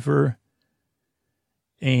duck-billed beaver?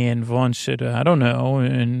 And Vaughn said, I don't know.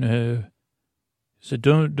 And said,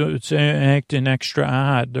 don't, it's acting extra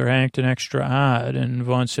odd. They're acting extra odd. And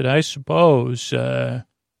Vaughn said, I suppose. Now,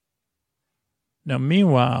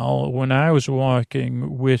 meanwhile, when I was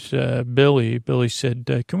walking with Billy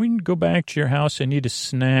said, can we go back to your house? I need a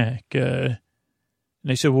snack. And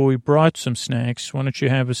they said, well, we brought some snacks. Why don't you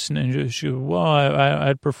have a snack? She goes, well,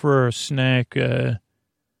 I'd prefer a snack, a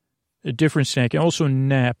different snack. And also a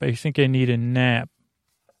nap. I think I need a nap.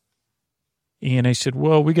 And I said,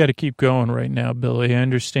 well, we got to keep going right now, Billy. I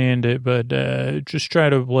understand it, but just try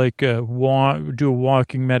to, do a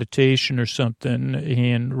walking meditation or something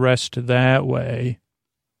and rest that way.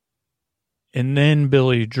 And then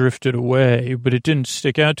Billy drifted away, but it didn't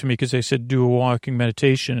stick out to me because I said do a walking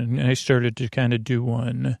meditation, and I started to kind of do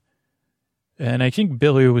one. And I think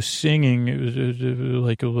Billy was singing, it was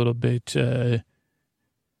like a little bit.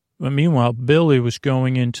 But meanwhile, Billy was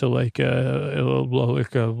going into like a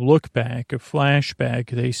look back, a flashback,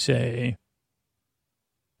 they say,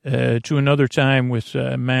 to another time with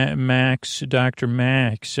Dr.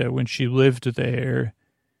 Max, when she lived there.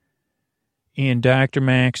 And Dr.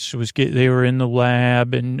 Max they were in the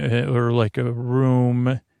lab or like a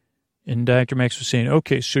room, and Dr. Max was saying,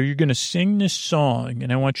 okay, so you're going to sing this song,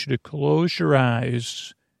 and I want you to close your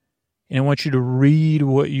eyes, and I want you to read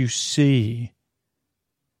what you see.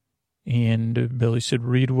 And Billy said,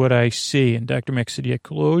 read what I see. And Dr. Max said, yeah,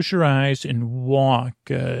 close your eyes and walk.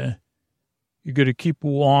 You're going to keep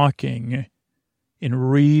walking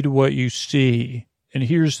and read what you see. And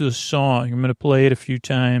here's the song. I'm going to play it a few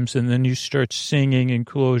times, and then you start singing and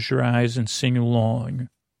close your eyes and sing along.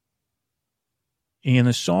 And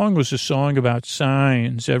the song was a song about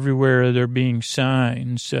signs. Everywhere there being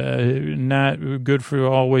signs, not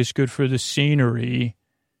always good for the scenery.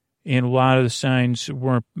 And a lot of the signs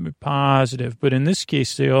weren't positive. But in this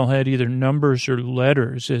case, they all had either numbers or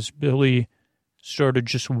letters as Billy started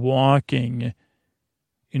just walking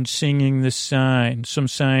and singing the sign. Some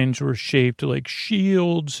signs were shaped like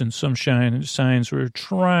shields, and some signs were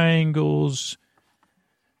triangles.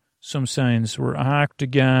 Some signs were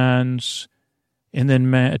octagons. And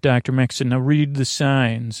then Dr. Max said, now read the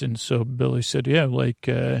signs. And so Billy said, yeah, like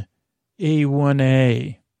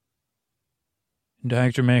A1A. And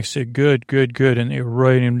Dr. Max said, good. And they were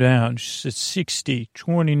writing them down. She said 60,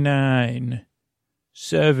 29,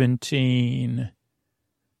 17.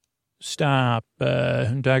 Stop.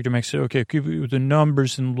 And Dr. Max said, okay, keep it with the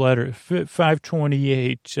numbers and letters.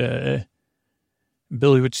 528.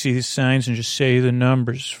 Billy would see the signs and just say the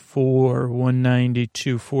numbers. 4,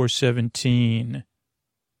 192, 417.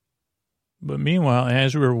 But meanwhile,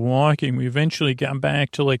 as we were walking, we eventually got back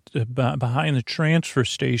to like behind the transfer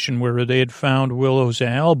station where they had found Willow's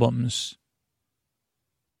albums.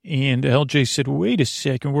 And LJ said, wait a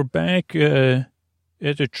second, we're back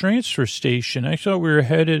at the transfer station. I thought we were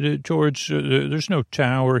headed towards, there's no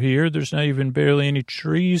tower here. There's not even barely any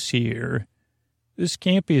trees here. This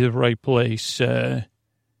can't be the right place. And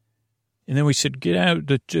then we said, get out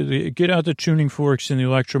the tuning forks and the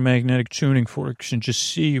electromagnetic tuning forks and just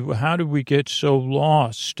see, how did we get so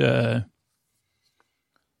lost? And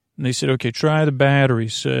they said, okay, try the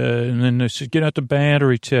batteries. And then they said, get out the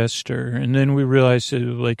battery tester. And then we realized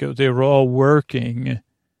that, they were all working.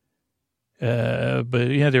 But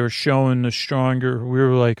yeah, they were showing the stronger. We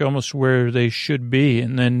were almost where they should be.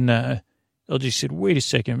 And then LG said, wait a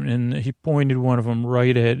second. And he pointed one of them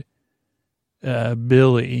right at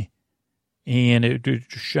Billy. And it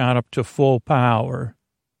shot up to full power.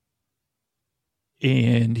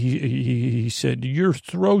 And he said, you're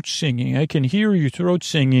throat singing. I can hear you throat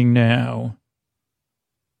singing now.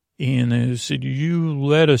 And I said, you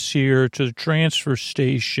led us here to the transfer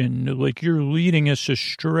station. You're leading us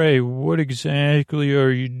astray. What exactly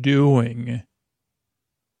are you doing?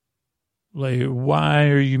 Why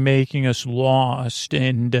are you making us lost?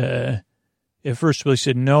 And at first Billy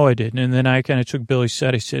said, no, I didn't. And then I kind of took Billy's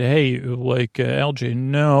side. I said, hey, LJ,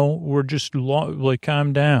 no, we're just,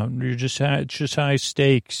 calm down. It's just high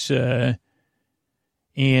stakes. And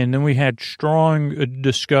then we had strong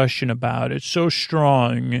discussion about it. So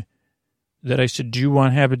strong that I said, do you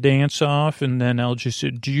want to have a dance-off? And then LJ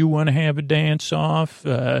said, do you want to have a dance-off?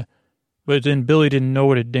 But then Billy didn't know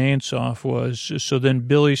what a dance-off was. So then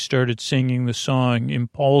Billy started singing the song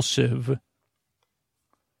Impulsive,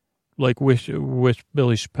 with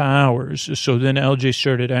Billy's powers. So then LJ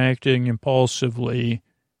started acting impulsively,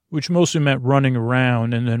 which mostly meant running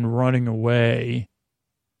around and then running away.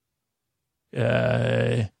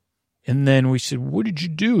 And then we said, what did you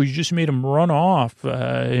do? You just made him run off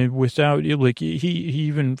without, he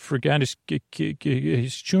even forgot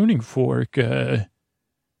his tuning fork. And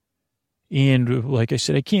like I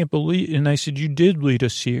said, I can't believe, and I said, you did lead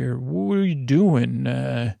us here. What are you doing?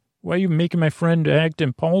 Why are you making my friend act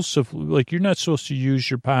impulsive? You're not supposed to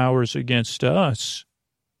use your powers against us.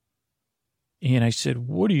 And I said,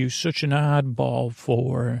 what are you such an oddball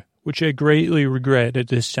for? Which I greatly regret at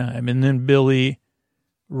this time. And then Billy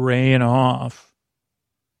ran off.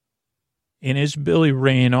 And as Billy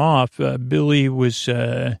ran off, Billy was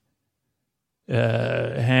having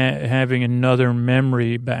another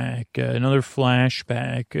memory back, another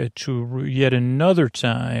flashback to yet another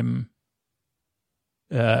time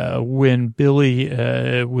when Billy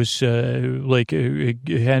was had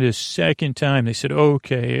his second time. They said,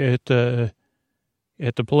 okay, at the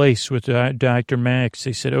place with Dr. Max,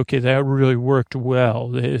 they said, okay, that really worked well.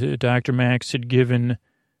 Dr. Max had given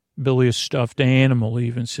Billy a stuffed animal,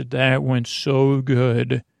 even said that went so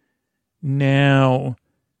good. Now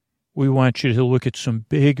we want you to look at some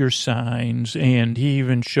bigger signs. And he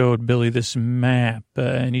even showed Billy this map.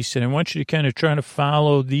 And he said, I want you to kind of try to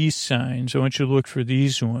follow these signs. I want you to look for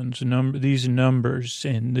these ones, these numbers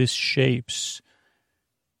and these shapes,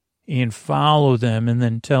 and follow them, and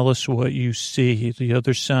then tell us what you see, the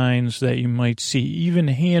other signs that you might see, even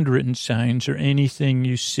handwritten signs or anything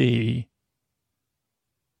you see.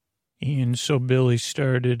 And so Billy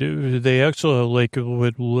started, they actually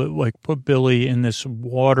would put Billy in this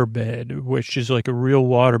waterbed, which is like a real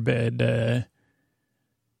waterbed.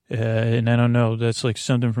 And I don't know, that's like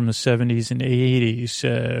something from the 70s and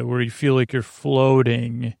 80s, where you feel like you're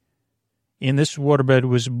floating. And this waterbed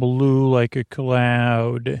was blue like a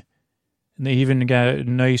cloud. And they even got a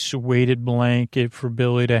nice weighted blanket for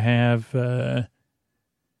Billy to have.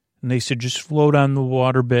 And they said, just float on the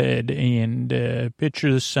waterbed and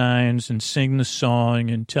picture the signs and sing the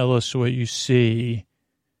song and tell us what you see.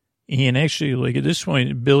 And actually, at this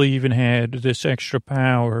point, Billy even had this extra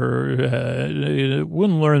power.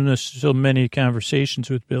 Wouldn't learn this until many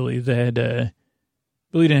conversations with Billy, that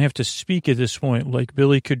Billy didn't have to speak at this point.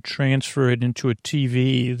 Billy could transfer it into a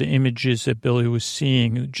TV, the images that Billy was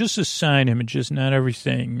seeing, just the sign images, not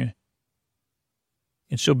everything.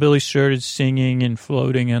 And so Billy started singing and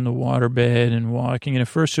floating on the waterbed and walking. And at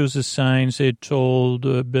first it was the signs they had told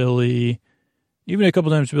Billy. Even a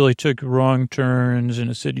couple times Billy took wrong turns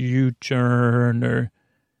and it said U-turn or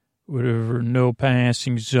whatever, no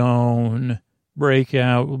passing zone,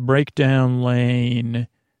 breakdown lane.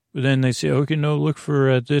 But then they say, okay, no, look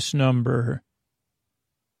for this number.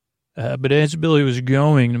 But as Billy was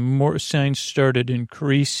going, more signs started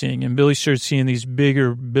increasing, and Billy started seeing these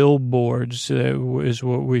bigger billboards, is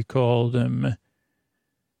what we call them.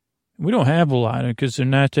 We don't have a lot because they're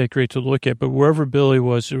not that great to look at, but wherever Billy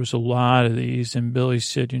was, there was a lot of these. And Billy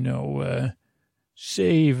said,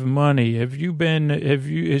 save money. Have you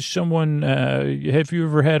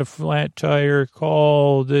ever had a flat tire?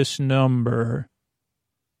 Call this number.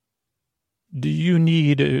 Do you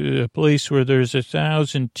need a place where there's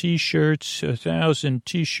 1,000 T-shirts, 1,000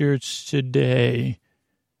 T-shirts today?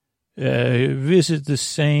 Visit the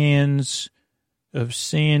sands of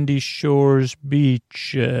Sandy Shores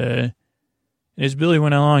Beach. As Billy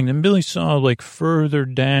went along, then Billy saw, like, further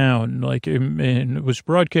down, like, and it was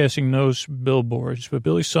broadcasting those billboards, but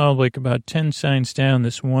Billy saw, like, about 10 signs down,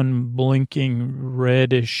 this one blinking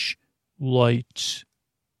reddish light.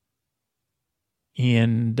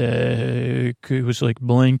 And it was, like,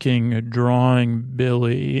 blinking, drawing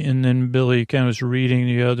Billy, and then Billy kind of was reading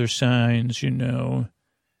the other signs, you know.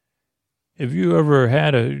 Have you ever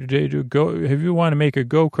had have you want to make a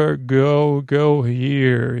go-kart go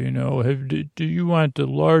here, you know? Do you want the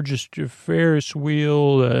largest Ferris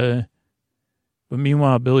wheel? But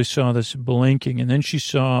meanwhile, Billy saw this blinking, and then she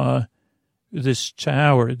saw this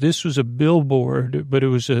tower. This was a billboard, but it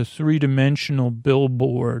was a three-dimensional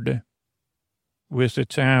billboard with a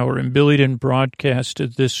tower. And Billy didn't broadcast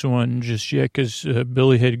this one just yet because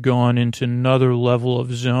Billy had gone into another level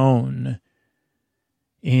of zone.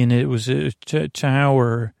 And it was a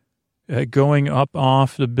tower going up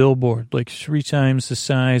off the billboard, like 3 times the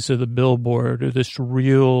size of the billboard, this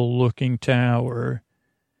real-looking tower.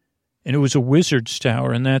 And it was a wizard's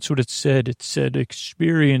tower, and that's what it said. It said,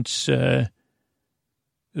 experience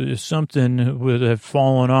something would have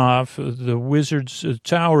fallen off. The wizard's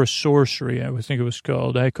tower of sorcery, I would think it was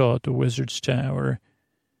called. I call it the wizard's tower.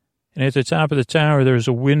 And at the top of the tower, there was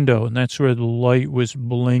a window, and that's where the light was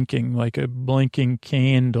blinking, like a blinking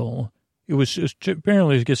candle. It was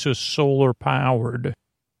apparently, I guess, it was solar powered.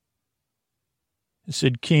 It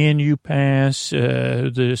said, can you pass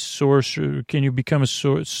the sorcerer? Can you become a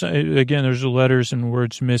sorcerer? Again, there's letters and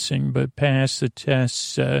words missing, but pass the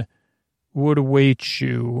tests would await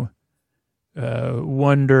you.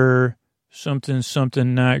 Wonder, something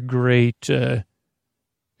not great,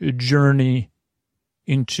 journey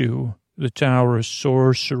into the Tower of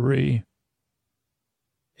Sorcery.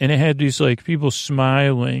 And it had these, like, people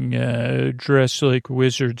smiling, dressed like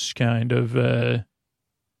wizards, kind of,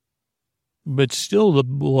 but still the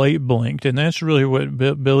light blinked, and that's really what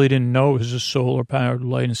Billy didn't know. It was a solar-powered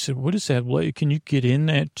light, and said, what is that light? Can you get in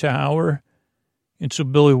that tower? And so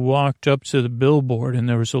Billy walked up to the billboard, and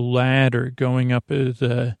there was a ladder going up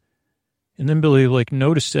and then Billy, like,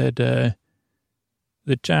 noticed that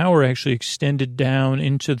the tower actually extended down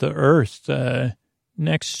into the earth,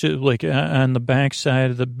 next to, like, on the backside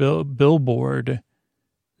of the billboard.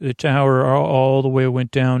 The tower all the way went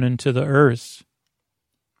down into the earth.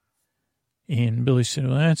 And Billy said,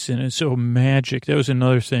 well, that's it. It's so magic. That was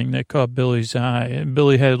another thing that caught Billy's eye. And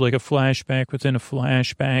Billy had, like, a flashback within a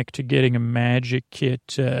flashback to getting a magic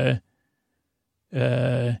kit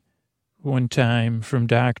one time from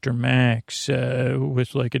Dr. Max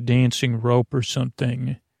with, like, a dancing rope or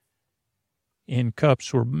something. And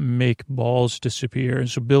cups were make balls disappear. And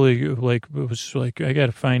so Billy, like, was like, I got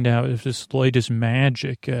to find out if this light is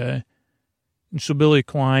magic. And so Billy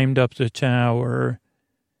climbed up the tower,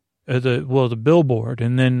 the billboard,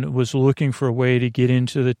 and then was looking for a way to get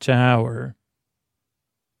into the tower.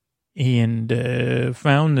 And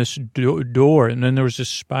found this door, and then there was a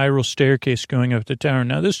spiral staircase going up the tower.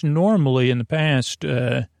 Now, this normally in the past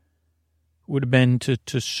would have been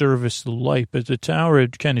to service the light, but the tower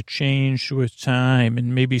had kind of changed with time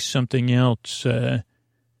and maybe something else.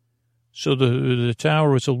 So the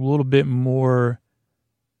tower was a little bit more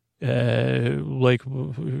like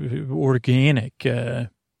organic.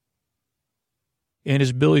 And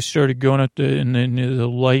as Billy started going up and then the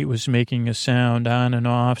light was making a sound, on and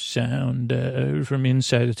off sound from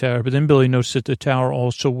inside the tower. But then Billy noticed that the tower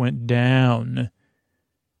also went down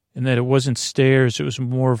and that it wasn't stairs. It was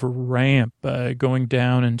more of a ramp going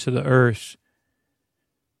down into the earth.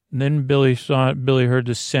 And then Billy heard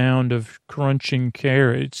the sound of crunching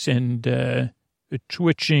carrots and a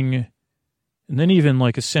twitching, and then even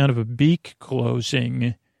like a sound of a beak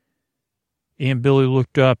closing. And Billy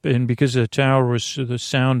looked up, and because the tower the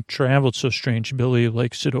sound traveled so strange, Billy,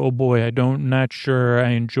 like, said, oh boy, not sure I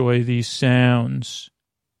enjoy these sounds.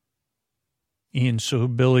 And so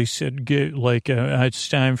Billy said, it's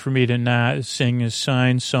time for me to not sing a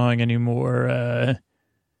sign song anymore,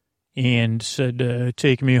 and said,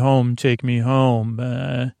 take me home, take me home.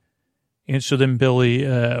 And so then Billy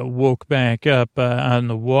woke back up on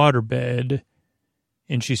the waterbed.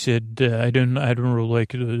 And she said, I don't really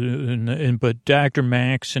like it. But Dr.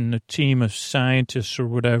 Max and the team of scientists or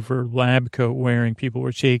whatever, lab coat wearing people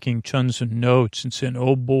were taking tons of notes and saying,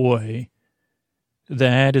 oh boy,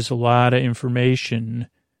 that is a lot of information.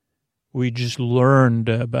 We just learned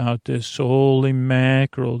about this. Holy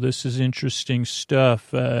mackerel, this is interesting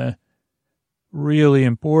stuff. really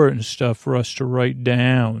important stuff for us to write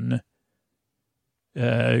down.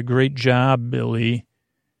 Great job, Billy.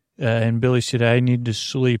 And Billy said, I need to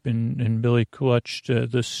sleep. And Billy clutched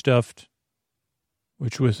the stuffed,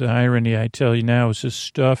 which with irony, I tell you now, is a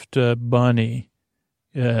stuffed bunny,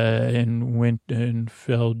 and went and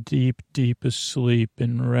fell deep, deep asleep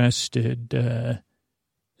and rested. And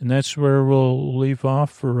that's where we'll leave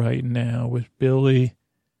off for right now, with Billy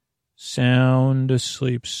sound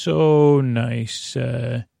asleep. So nice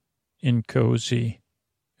and cozy.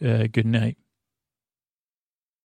 Good night.